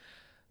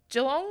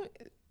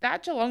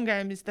 That Geelong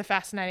game is the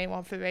fascinating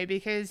one for me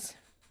because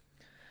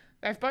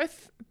they've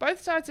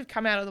both sides have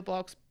come out of the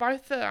blocks.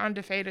 Both are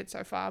undefeated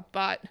so far,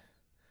 but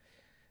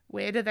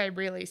where do they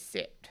really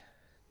sit?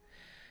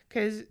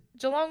 Because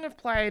Geelong have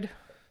played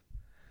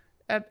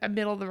a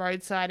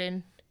middle-of-the-road side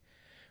in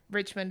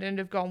Richmond and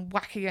have gone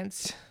whack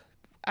against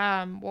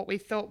what we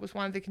thought was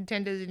one of the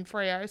contenders in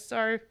Freo.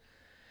 So,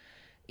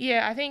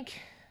 yeah, I think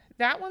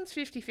that one's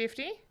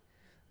 50-50.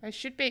 They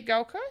should beat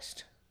Gold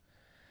Coast.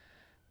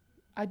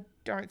 I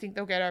don't think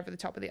they'll get over the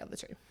top of the other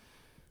 2.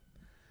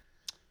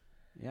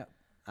 Yep.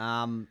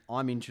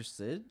 I'm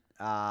interested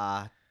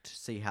to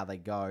see how they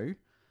go.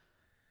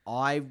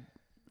 I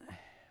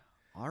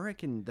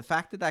reckon the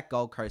fact that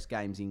Gold Coast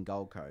game's in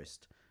Gold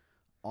Coast,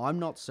 I'm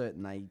not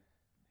certain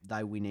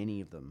they win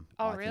any of them.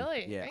 Oh,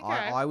 really? Yeah. Okay.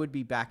 I would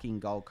be backing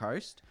Gold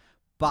Coast,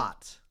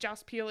 but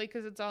just purely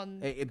because it's on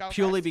Gold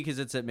purely Coast. Because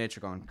it's at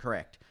Metricon,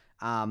 correct.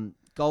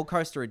 Gold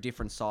Coast are a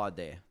different side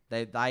there.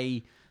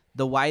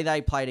 The way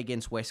they played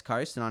against West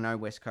Coast, and I know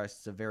West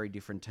Coast is a very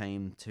different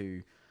team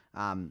to,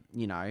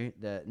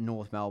 the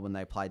North Melbourne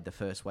they played the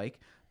first week.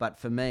 But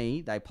for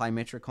me, they play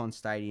Metricon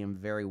Stadium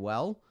very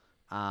well.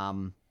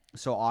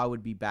 So I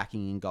would be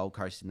backing in Gold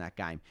Coast in that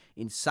game.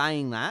 In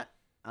saying that,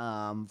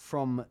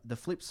 from the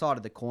flip side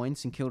of the coin,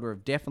 St Kilda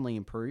have definitely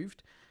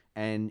improved.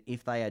 And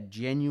if they are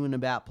genuine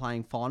about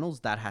playing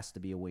finals, that has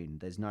to be a win.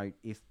 There's no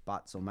if,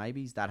 buts, or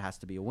maybes. That has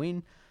to be a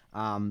win.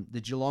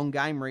 The Geelong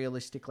game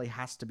realistically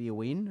has to be a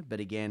win. But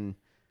again,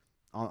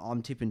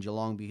 I'm tipping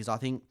Geelong because I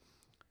think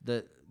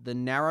the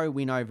narrow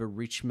win over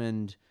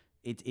Richmond,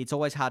 it's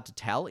always hard to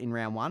tell in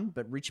round 1,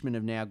 but Richmond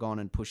have now gone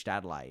and pushed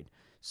Adelaide.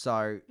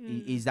 So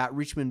is that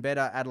Richmond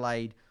better,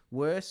 Adelaide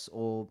worse,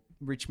 or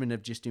Richmond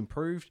have just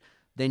improved?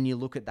 Then you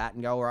look at that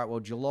and go, all right, well,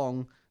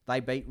 Geelong, they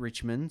beat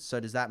Richmond, so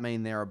does that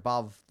mean they're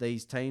above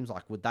these teams?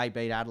 Like, would they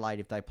beat Adelaide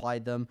if they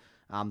played them?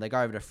 They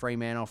go over to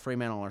Fremantle.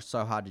 Fremantle are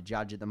so hard to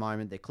judge at the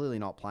moment. They're clearly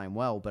not playing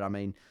well, but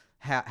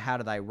how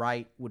do they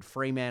rate? Would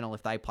Fremantle,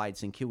 if they played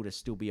St Kilda,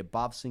 still be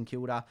above St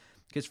Kilda?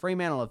 Because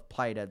Fremantle have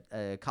played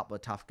a couple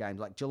of tough games.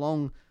 Like,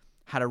 Geelong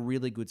had a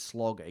really good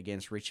slog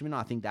against Richmond.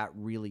 I think that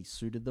really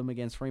suited them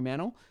against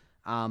Fremantle.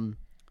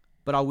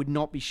 But I would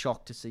not be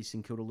shocked to see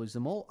St Kilda lose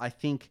them all. I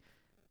think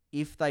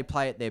if they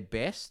play at their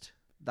best,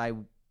 they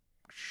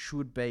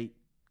should beat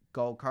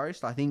Gold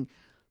Coast. I think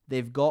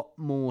they've got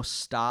more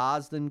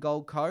stars than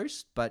Gold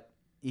Coast, but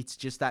it's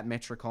just that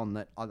Metricon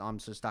that I'm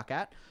so stuck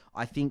at.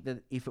 I think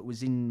that if it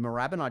was in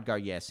Moorabbin, I'd go,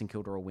 yeah, St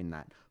Kilda will win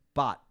that.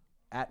 But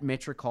at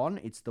Metricon,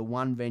 it's the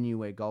one venue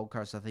where Gold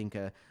Coast, I think,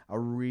 are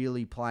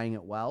really playing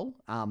it well.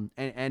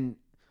 And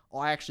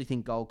I actually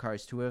think Gold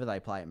Coast, whoever they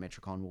play at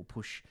Metricon, will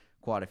push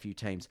quite a few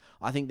teams.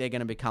 I think they're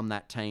going to become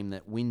that team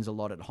that wins a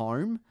lot at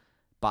home,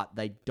 but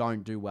they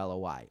don't do well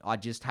away. I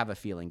just have a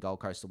feeling Gold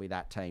Coast will be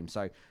that team.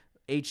 So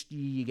each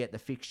year you get the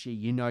fixture,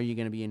 you know you're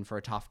going to be in for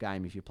a tough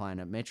game if you're playing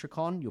at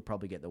Metricon. You'll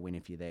probably get the win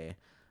if you're there.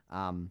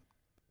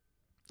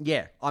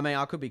 Yeah, I mean,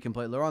 I could be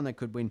completely wrong. They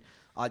could win.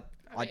 Who's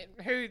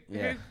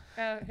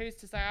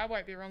to say I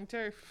won't be wrong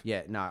too?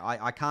 Yeah, no,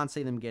 I can't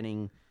see them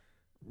getting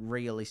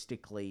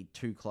realistically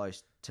too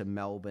close to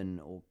Melbourne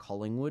or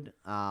Collingwood.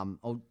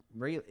 The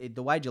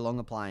way Geelong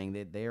are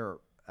playing, they're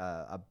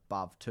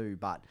above too.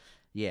 But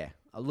yeah,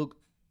 look,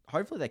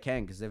 hopefully they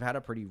can, because they've had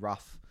a pretty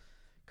rough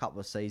couple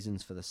of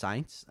seasons for the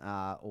Saints,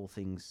 all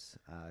things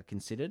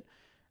considered.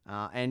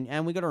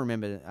 And we got to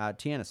remember,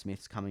 Tiana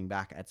Smith's coming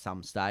back at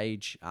some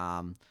stage.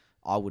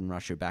 I wouldn't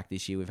rush her back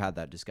this year. We've had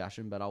that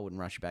discussion, but I wouldn't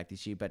rush her back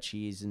this year. But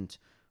she isn't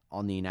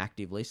on the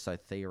inactive list, so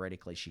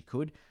theoretically she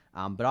could.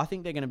 But I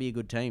think they're going to be a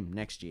good team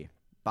next year.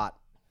 But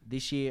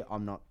this year,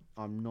 I'm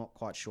not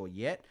quite sure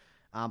yet.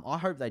 I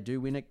hope they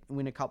do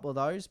win a couple of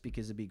those,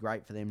 because it'd be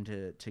great for them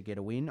to get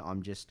a win.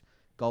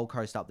 Gold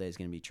Coast up there is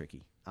going to be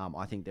tricky.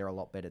 I think they're a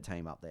lot better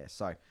team up there.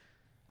 So,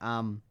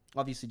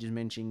 obviously, you've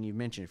mentioned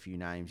a few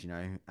names.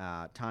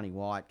 Tani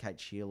White, Kate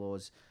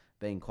Shearlaw's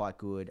been quite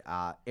good.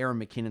 Erin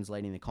McKinnon's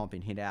leading the comp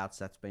in hitouts.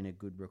 That's been a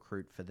good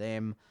recruit for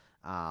them.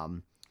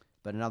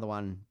 But another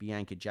one,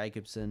 Bianca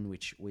Jakobsson,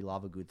 which we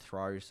love a good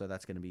throw, so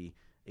that's going to be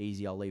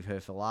easy. I'll leave her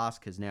for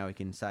last, because now we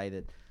can say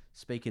that,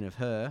 speaking of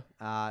her,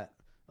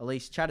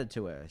 Alyce chatted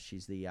to her.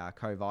 She's the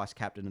co-vice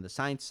captain of the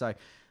Saints. So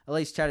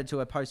Alyce chatted to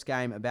her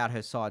post-game about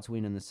her side's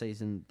win in the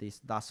season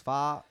thus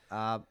far.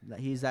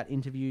 Here's that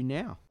interview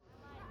now.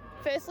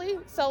 Firstly,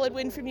 solid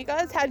win from you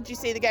guys. How did you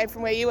see the game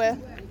from where you were?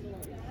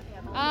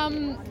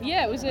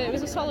 Yeah, it was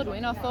a solid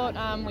win. I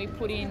thought we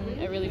put in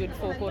a really good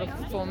four-quarter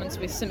performance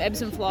with some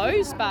ebbs and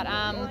flows, but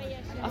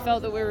I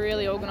felt that we were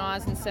really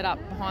organised and set up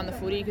behind the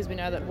footy, because we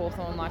know that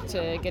Hawthorn like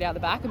to get out the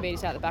back and beat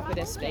us out the back with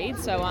their speed.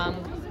 So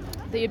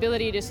the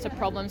ability just to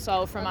problem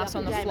solve from us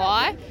on the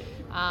fly,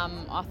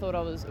 I thought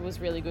it was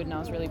really good, and I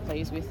was really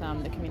pleased with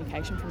the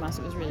communication from us.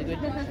 It was really good.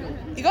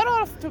 You got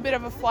off to a bit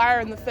of a flyer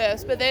in the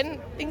first, but then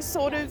things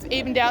sort of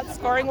evened out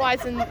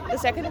scoring-wise in the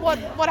second. What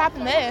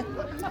happened there?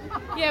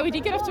 Yeah, we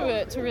did get off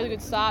to a really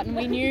good start, and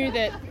we knew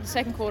that the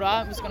second quarter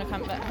was going to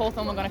come.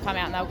 Hawthorn were going to come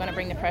out and they were going to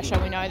bring the pressure.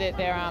 We know that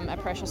they're a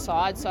pressure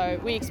side, so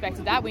we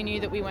expected that. We knew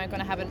that we weren't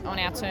going to have it on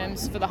our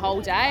terms for the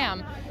whole day.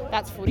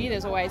 That's footy.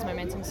 There's always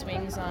momentum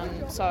swings.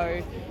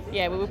 So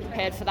yeah, we were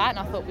prepared for that, and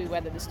I thought we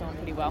weathered the storm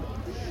pretty well.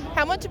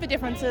 How much of a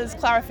difference has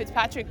Clara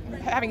Fitzpatrick,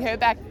 having her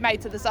back,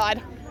 made to the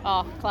side?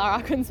 Oh, Clara,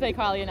 I couldn't speak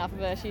highly enough of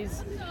her.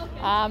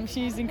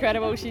 She's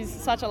incredible. She's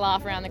such a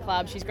laugh around the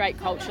club. She's great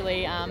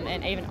culturally,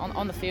 and even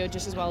on the field,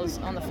 just as well as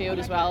on the field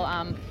as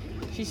well.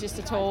 She's just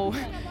a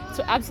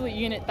absolute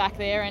unit back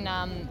there, and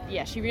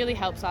yeah, she really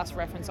helps us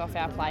reference off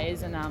our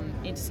players and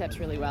intercepts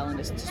really well, and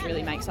just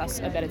really makes us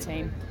a better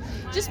team.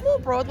 Just more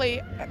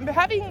broadly,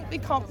 having the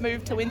comp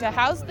move to winter,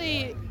 how's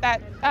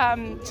that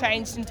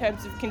changed in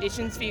terms of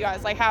conditions for you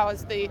guys? Like, how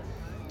has the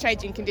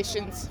changing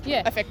conditions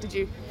affected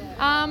you?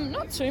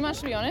 Not too much,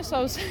 to be honest.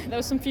 There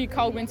was some few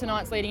cold winter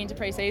nights leading into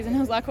pre-season. I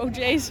was like, oh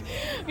geez,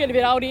 I'm getting a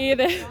bit old here.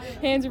 The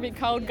hands are a bit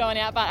cold going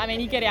out. But I mean,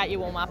 you get out, you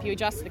warm up, you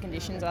adjust to the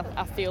conditions.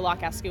 I feel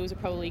like our skills have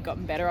probably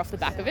gotten better off the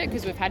back of it,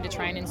 because we've had to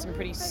train in some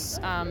pretty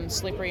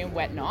slippery and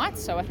wet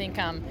nights. So I think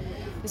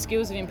the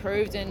skills have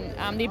improved,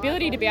 and the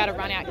ability to be able to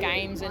run out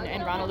games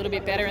and run a little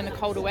bit better in the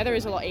colder weather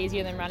is a lot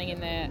easier than running in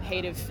the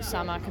heat of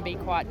summer. Can be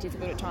quite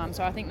difficult at times.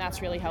 So I think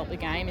that's really helped the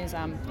game, is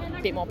a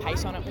bit more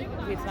pace on it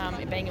with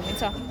it being in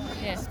winter.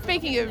 Yeah.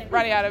 Speaking of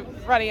running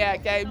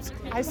out games,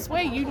 I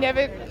swear you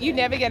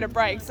never get a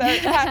break. So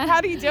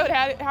how do you do it?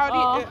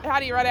 How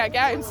do you run out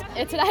games?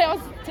 Today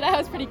I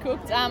was pretty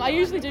cooked. I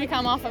usually do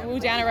come off, and we were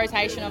down a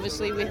rotation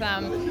obviously with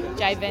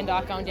Jade Van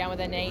Dyke going down with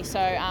her knee, so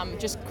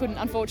just couldn't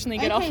unfortunately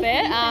get off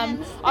there.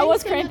 I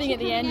was cramping at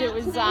the end. It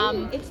was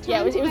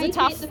it was a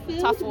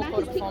tough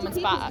four-quarter performance,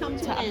 but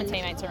to have my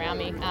teammates around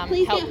me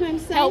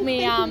helped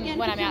me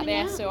when I'm out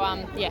there. So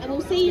yeah. And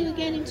we'll see you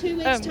again in 2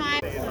 weeks'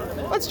 time.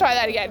 Let's try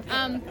that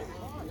again.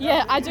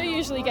 Yeah, I do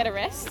usually get a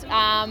rest,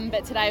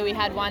 but today we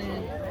had one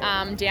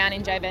down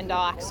in Jay Van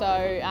Dyke,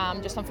 so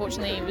just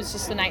unfortunately it was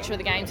just the nature of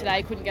the game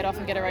today, couldn't get off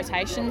and get a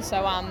rotation,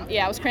 so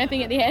yeah, I was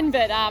cramping at the end,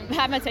 but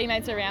had my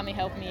teammates around me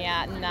helping me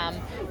out,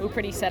 and we were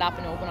pretty set up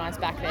and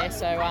organised back there,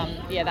 so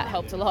yeah, that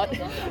helped a lot.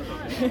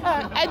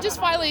 And just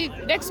finally,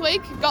 next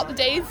week, got the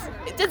D's.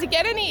 Does it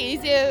get any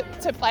easier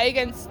to play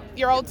against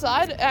your old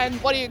side, and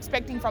what are you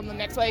expecting from them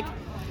next week?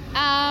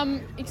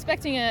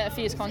 Expecting a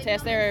fierce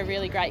contest. They're a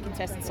really great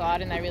contested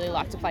side and they really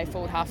like to play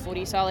forward half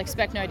footy, so I'll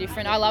expect no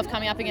different. I love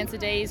coming up against the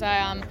Ds.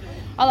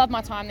 I love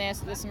my time there,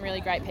 so there's some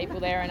really great people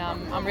there, and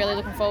I'm really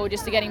looking forward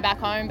just to getting back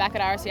home, back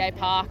at RCA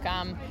Park,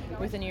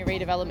 with the new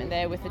redevelopment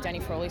there with the Danny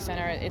Frawley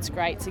Centre. It's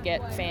great to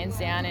get fans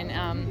down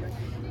and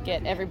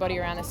get everybody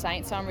around the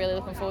Saints, so I'm really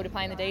looking forward to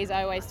playing the Ds.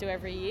 I always do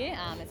every year.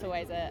 It's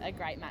always a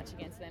great match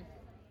against them.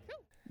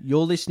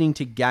 You're listening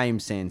to Game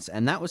Sense,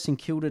 and that was St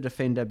Kilda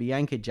defender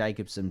Bianca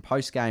Jakobsson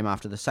post-game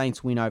after the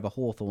Saints win over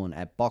Hawthorn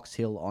at Box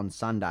Hill on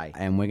Sunday.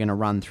 And we're going to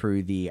run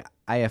through the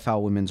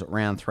AFL Women's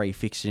Round 3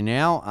 fixture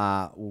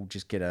now. We'll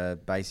just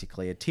get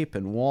basically a tip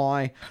and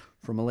why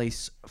from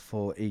Alyce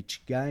for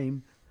each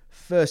game.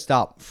 First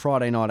up,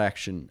 Friday night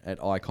action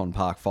at Icon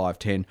Park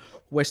 5:10.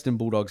 Western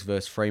Bulldogs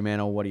versus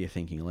Fremantle. What are you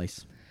thinking,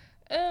 Alyce?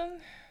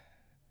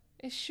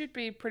 It should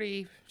be a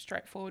pretty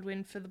straightforward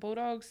win for the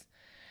Bulldogs.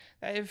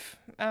 They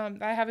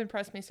have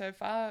impressed me so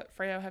far.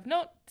 Freo have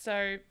not,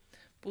 so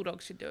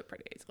Bulldogs should do it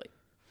pretty easily.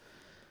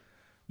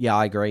 Yeah,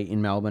 I agree.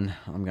 In Melbourne,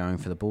 I'm going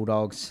for the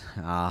Bulldogs.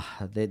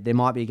 There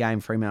might be a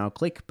game Fremantle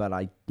click, but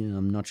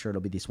I'm not sure it'll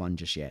be this one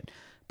just yet.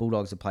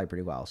 Bulldogs have played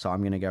pretty well, so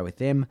I'm going to go with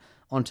them.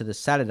 On to the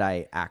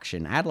Saturday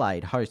action.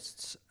 Adelaide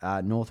hosts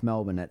North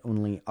Melbourne at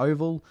Unley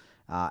Oval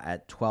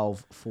at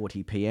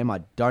 12:40 p.m.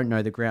 I don't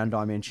know the ground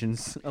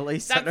dimensions.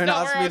 Alyce, that's don't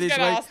not ask where me I was this going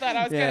to week. ask that.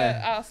 I was going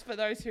to ask for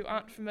those who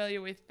aren't familiar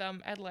with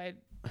Adelaide.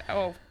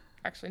 Oh,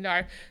 actually,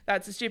 no,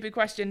 that's a stupid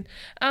question.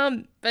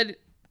 But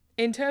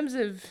in terms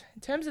of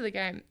the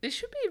game, it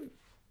should be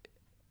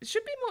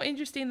more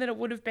interesting than it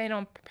would have been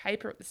on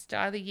paper at the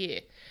start of the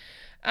year.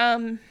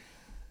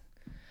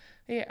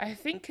 Yeah, I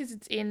think because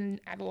it's in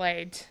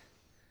Adelaide,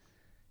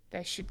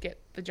 they should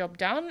get the job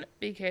done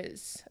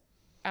because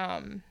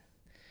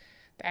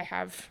they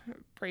have a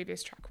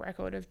previous track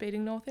record of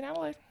beating North in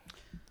Adelaide.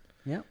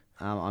 Yeah.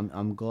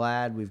 I'm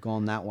glad we've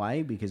gone that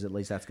way because at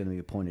least that's going to be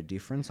a point of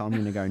difference. I'm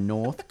going to go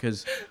North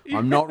because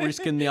I'm not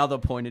risking the other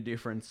point of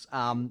difference.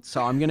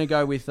 So I'm going to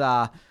go with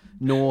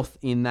North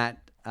in that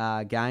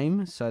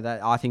game. So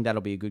that I think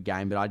that'll be a good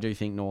game, but I do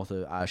think North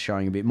are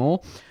showing a bit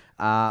more.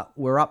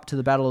 We're up to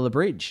the Battle of the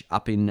Bridge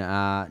up in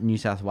New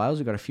South Wales.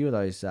 We've got a few of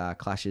those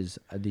clashes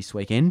this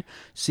weekend.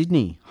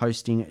 Sydney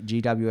hosting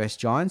GWS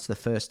Giants, the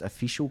first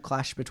official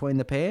clash between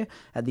the pair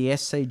at the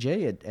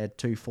SCG at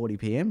 2:40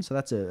 p.m. So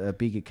that's a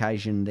big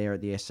occasion there at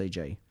the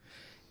SCG.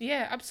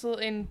 Yeah,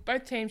 absolutely. And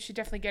both teams should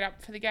definitely get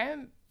up for the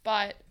game.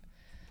 But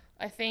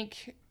I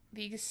think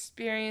the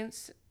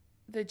experience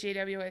the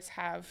GWS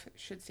have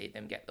should see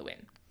them get the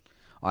win.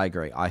 I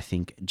agree. I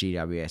think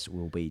GWS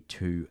will be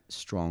too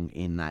strong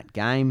in that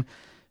game.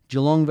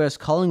 Geelong versus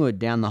Collingwood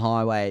down the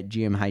highway at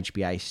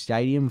GMHBA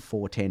Stadium,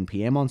 4:10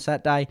 p.m. on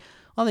Saturday.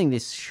 I think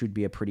this should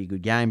be a pretty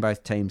good game.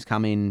 Both teams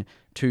come in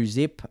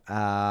 2-zip.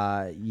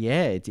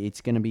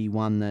 It's going to be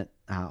one that,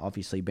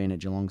 obviously being at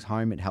Geelong's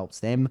home, it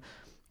helps them.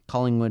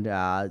 Collingwood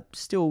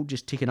still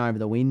just ticking over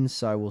the wins,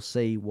 so we'll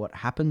see what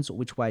happens.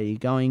 Which way are you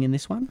going in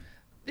this one?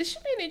 This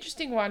should be an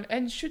interesting one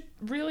and should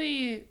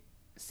really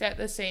set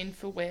the scene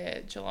for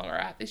where Geelong are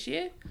at this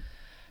year.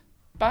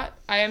 But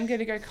I am going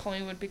to go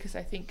Collingwood because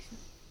I think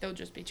they'll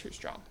just be too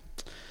strong.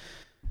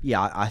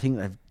 Yeah, I think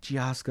they've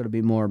just got a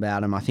bit more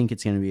about them. I think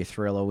it's going to be a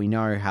thriller. We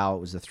know how it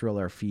was a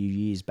thriller a few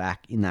years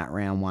back in that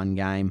round one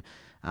game,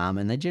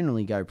 and they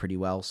generally go pretty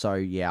well. So,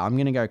 yeah, I'm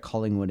going to go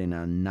Collingwood in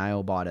a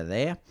nail-biter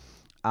there.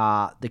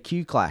 The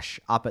Q Clash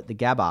up at the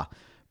Gabba.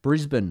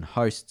 Brisbane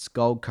hosts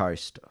Gold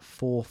Coast,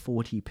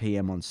 4:40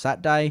 p.m. on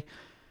Saturday.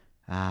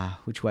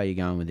 Which way are you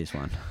going with this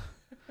one?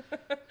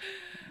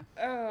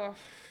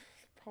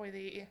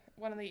 Probably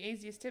one of the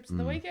easiest tips of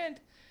the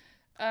weekend.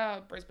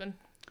 Brisbane.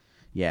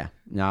 Yeah.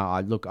 No,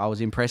 I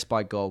was impressed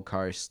by Gold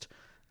Coast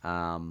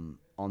on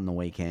the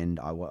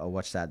weekend. I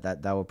watched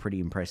that. They were pretty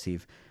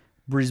impressive.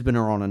 Brisbane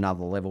are on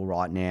another level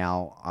right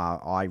now.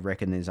 I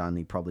reckon there's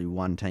only probably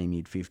one team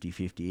you'd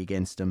 50-50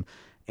 against them.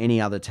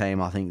 Any other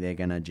team, I think they're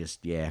going to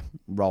just,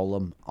 roll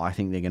them. I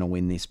think they're going to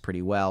win this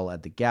pretty well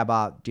at the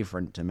Gabba,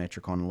 different to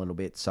Metricon a little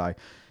bit. So,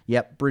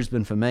 yep,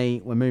 Brisbane for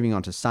me. We're moving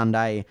on to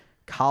Sunday.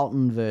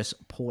 Carlton versus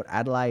Port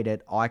Adelaide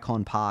at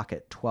Icon Park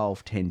at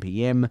 12:10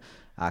 p.m.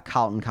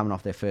 Carlton coming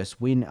off their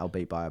first win,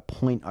 albeit by a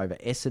point over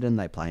Essendon.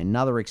 They play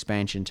another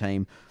expansion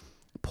team.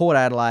 Port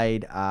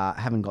Adelaide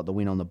haven't got the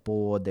win on the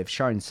board. They've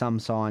shown some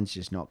signs,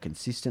 just not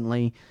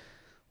consistently.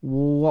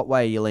 What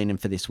way are you leaning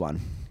for this one?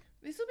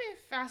 This will be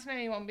a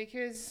fascinating one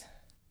because,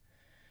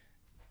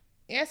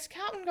 yes,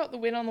 Carlton got the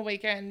win on the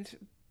weekend,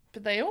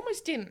 but they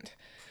almost didn't.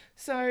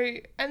 So,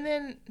 and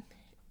then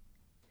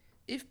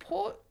if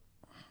Port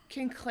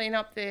can clean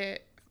up their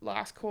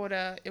last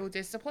quarter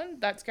ill-discipline,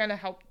 that's going to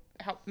help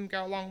them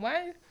go a long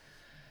way.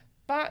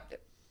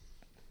 But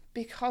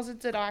because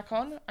it's at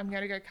Icon, I'm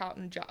going to go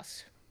Carlton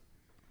just.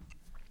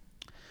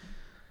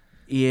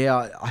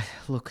 Yeah,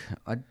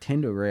 I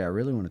tend to agree. I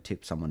really want to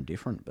tip someone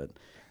different, but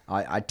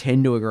I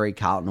tend to agree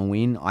Carlton will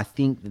win. I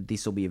think that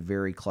this will be a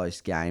very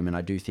close game, and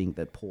I do think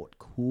that Port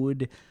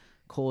could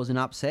cause an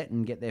upset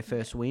and get their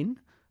first win.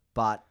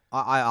 But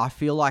I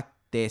feel like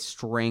their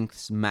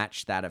strengths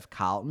match that of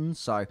Carlton.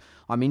 So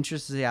I'm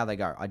interested to see how they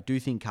go. I do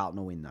think Carlton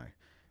will win, though.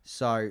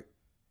 So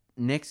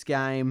next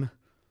game,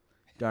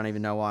 don't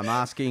even know why I'm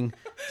asking.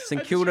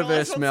 St Kilda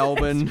versus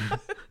Melbourne.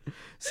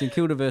 St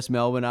Kilda versus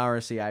Melbourne,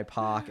 RSEA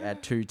Park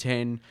at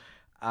 2:10.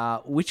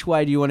 Which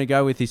way do you want to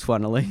go with this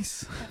one,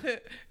 Alyce?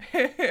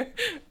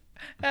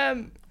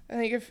 I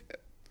think a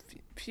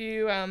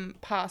few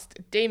past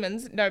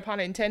demons, no pun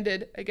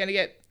intended, are going to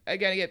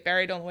get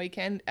buried on the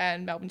weekend,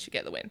 and Melbourne should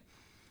get the win.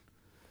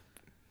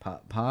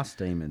 Past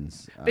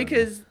demons.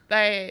 Because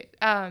they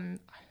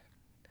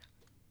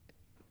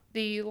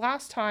the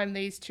last time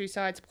these two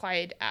sides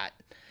played at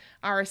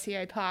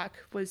RSEA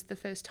Park was the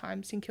first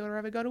time St Kilda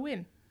ever got a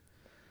win.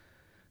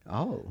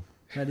 Oh,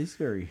 that is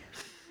very...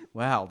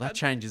 Wow, that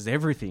changes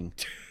everything.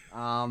 No,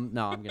 I'm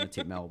going to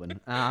tip Melbourne.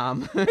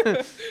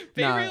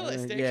 Be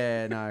realistic.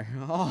 Yeah, no.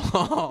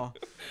 Oh,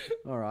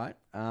 all right.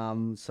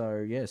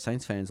 So, yeah,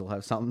 Saints fans will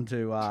have something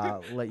to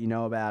let you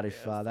know about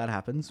if that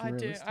happens. I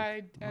do.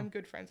 I am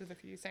good friends with a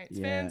few Saints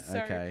fans. So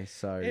okay.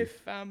 So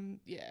if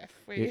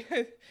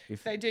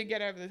they do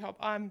get over the top,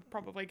 I'm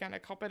probably going to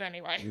cop it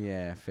anyway.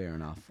 Yeah, fair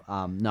enough.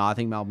 No, I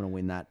think Melbourne will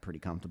win that pretty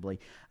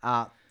comfortably.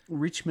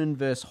 Richmond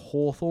versus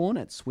Hawthorn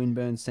at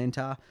Swinburne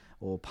Centre,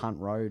 or Punt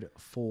Road,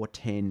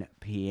 4:10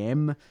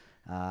 p.m.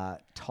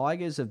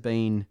 Tigers have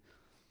been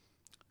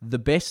the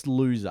best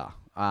loser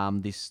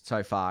this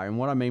so far, and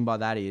what I mean by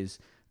that is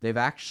they've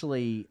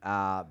actually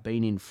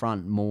been in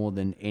front more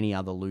than any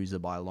other loser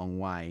by a long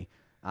way.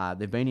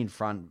 They've been in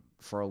front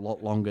for a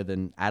lot longer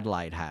than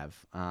Adelaide have.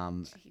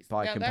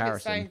 By comparison, that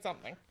is saying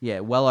something. Yeah,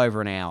 well over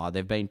an hour.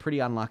 They've been pretty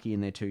unlucky in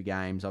their two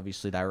games.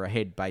 Obviously, they were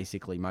ahead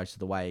basically most of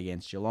the way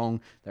against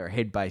Geelong. They're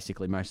ahead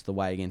basically most of the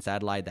way against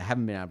Adelaide. They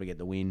haven't been able to get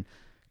the win.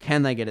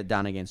 Can they get it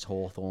done against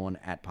Hawthorn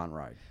at Punt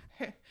Road?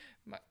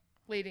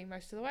 Leading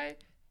most of the way,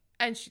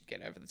 and should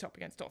get over the top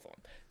against Hawthorn.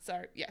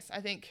 So, yes, I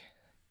think,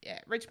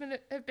 Richmond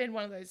have been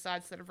one of those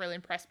sides that have really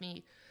impressed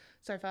me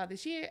so far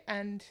this year,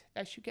 and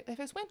they should get their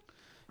first win.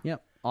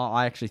 Yep.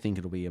 I actually think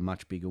it'll be a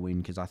much bigger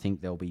win because I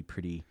think they'll be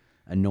pretty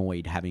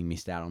annoyed having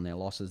missed out on their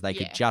losses. They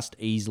could just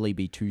easily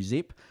be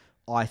 2-zip.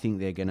 I think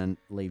they're going to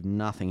leave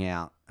nothing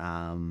out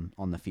on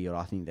the field.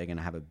 I think they're going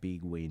to have a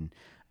big win.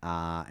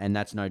 And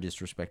that's no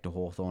disrespect to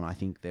Hawthorn. I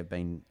think they've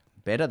been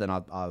better than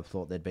I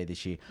thought they'd be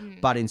this year.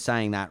 But in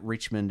saying that,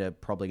 Richmond are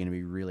probably going to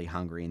be really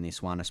hungry in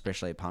this one,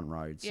 especially at Punt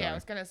Road. So. Yeah, I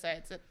was going to say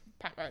it's at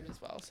Punt Road as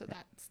well, so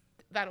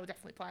that'll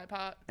definitely play a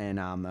part. And,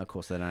 of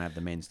course, they don't have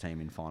the men's team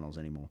in finals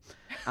anymore.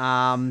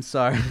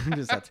 So,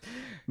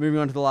 moving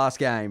on to the last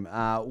game.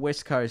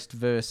 West Coast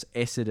versus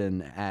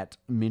Essendon at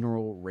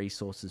Mineral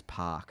Resources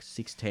Park.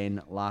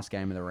 6:10, last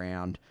game of the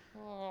round.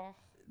 Oh.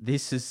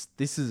 This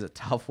is a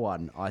tough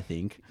one, I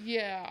think.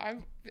 Yeah,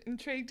 I'm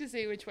intrigued to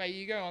see which way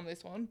you go on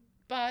this one,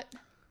 but...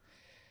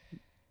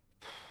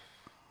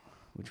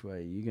 Which way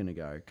are you going to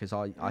go? Because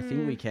I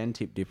think we can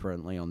tip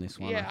differently on this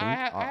one.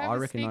 Yeah, I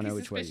reckon I know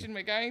which way.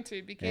 We're going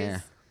to,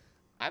 because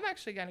I'm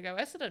actually going to go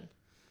Essendon.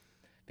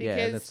 Yeah,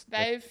 Because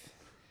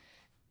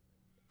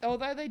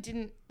although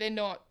they're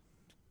not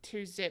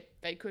 2-zip,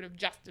 they could have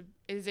just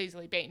as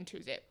easily beaten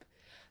 2-zip.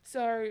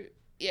 So,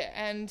 yeah,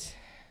 and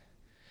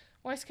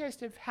West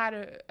Coast have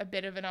had a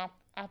bit of an up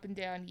and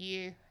down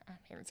year. I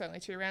mean, it's only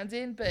 2 rounds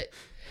in, but...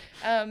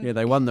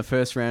 they won the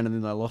first round and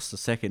then they lost the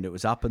second. It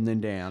was up and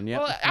then down, yeah.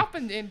 Well, up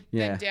and then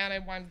down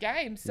in one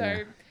game.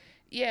 So,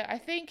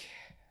 I think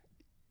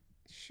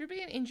it should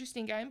be an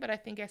interesting game, but I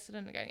think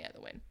Essendon are going to get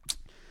the win.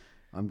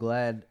 I'm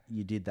glad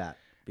you did that.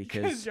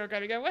 Because you're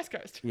going to go West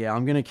Coast. Yeah,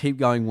 I'm going to keep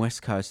going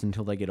West Coast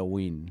until they get a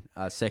win.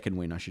 Second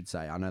win, I should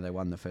say. I know they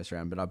won the first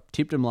round, but I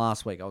tipped them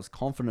last week. I was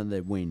confident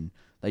they'd win.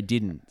 They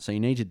didn't. So you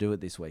need to do it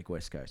this week,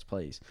 West Coast,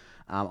 please.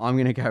 I'm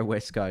going to go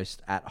West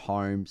Coast at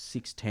home,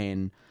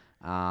 6:10.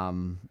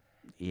 I'm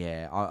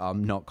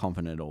not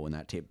confident at all in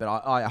that tip, but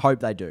I hope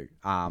they do.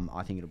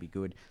 I think it'll be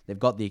good. They've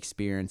got the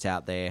experience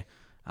out there.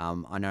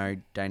 I know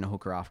Dana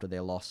Hooker, after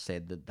their loss,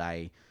 said that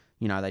they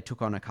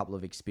took on a couple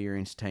of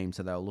experienced teams,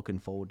 so they were looking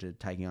forward to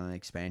taking on an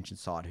expansion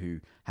side who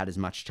had as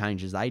much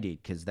change as they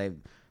did, because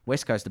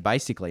West Coast are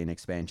basically an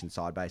expansion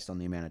side based on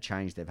the amount of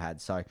change they've had.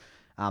 So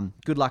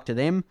good luck to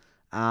them.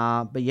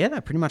 But yeah,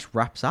 that pretty much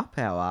wraps up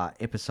our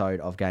episode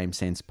of Game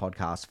Sense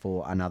podcast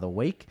for another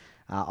week.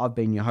 I've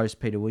been your host,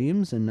 Peter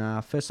Williams,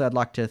 and first I'd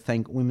like to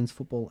thank women's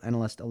football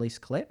analyst Alyce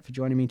Collett for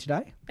joining me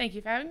today. Thank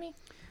you for having me.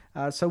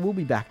 So we'll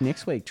be back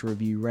next week to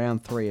review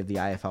round 3 of the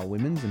AFL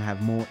Women's and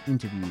have more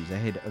interviews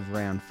ahead of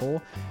round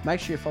 4. Make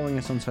sure you're following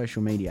us on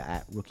social media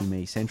at Rookie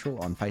Me Central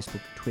on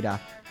Facebook, Twitter,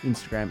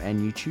 Instagram and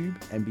YouTube,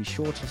 and be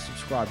sure to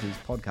subscribe to this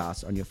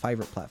podcast on your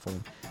favourite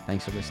platform.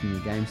 Thanks for listening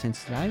to Game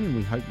Sense today, and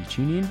we hope you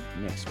tune in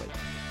next week.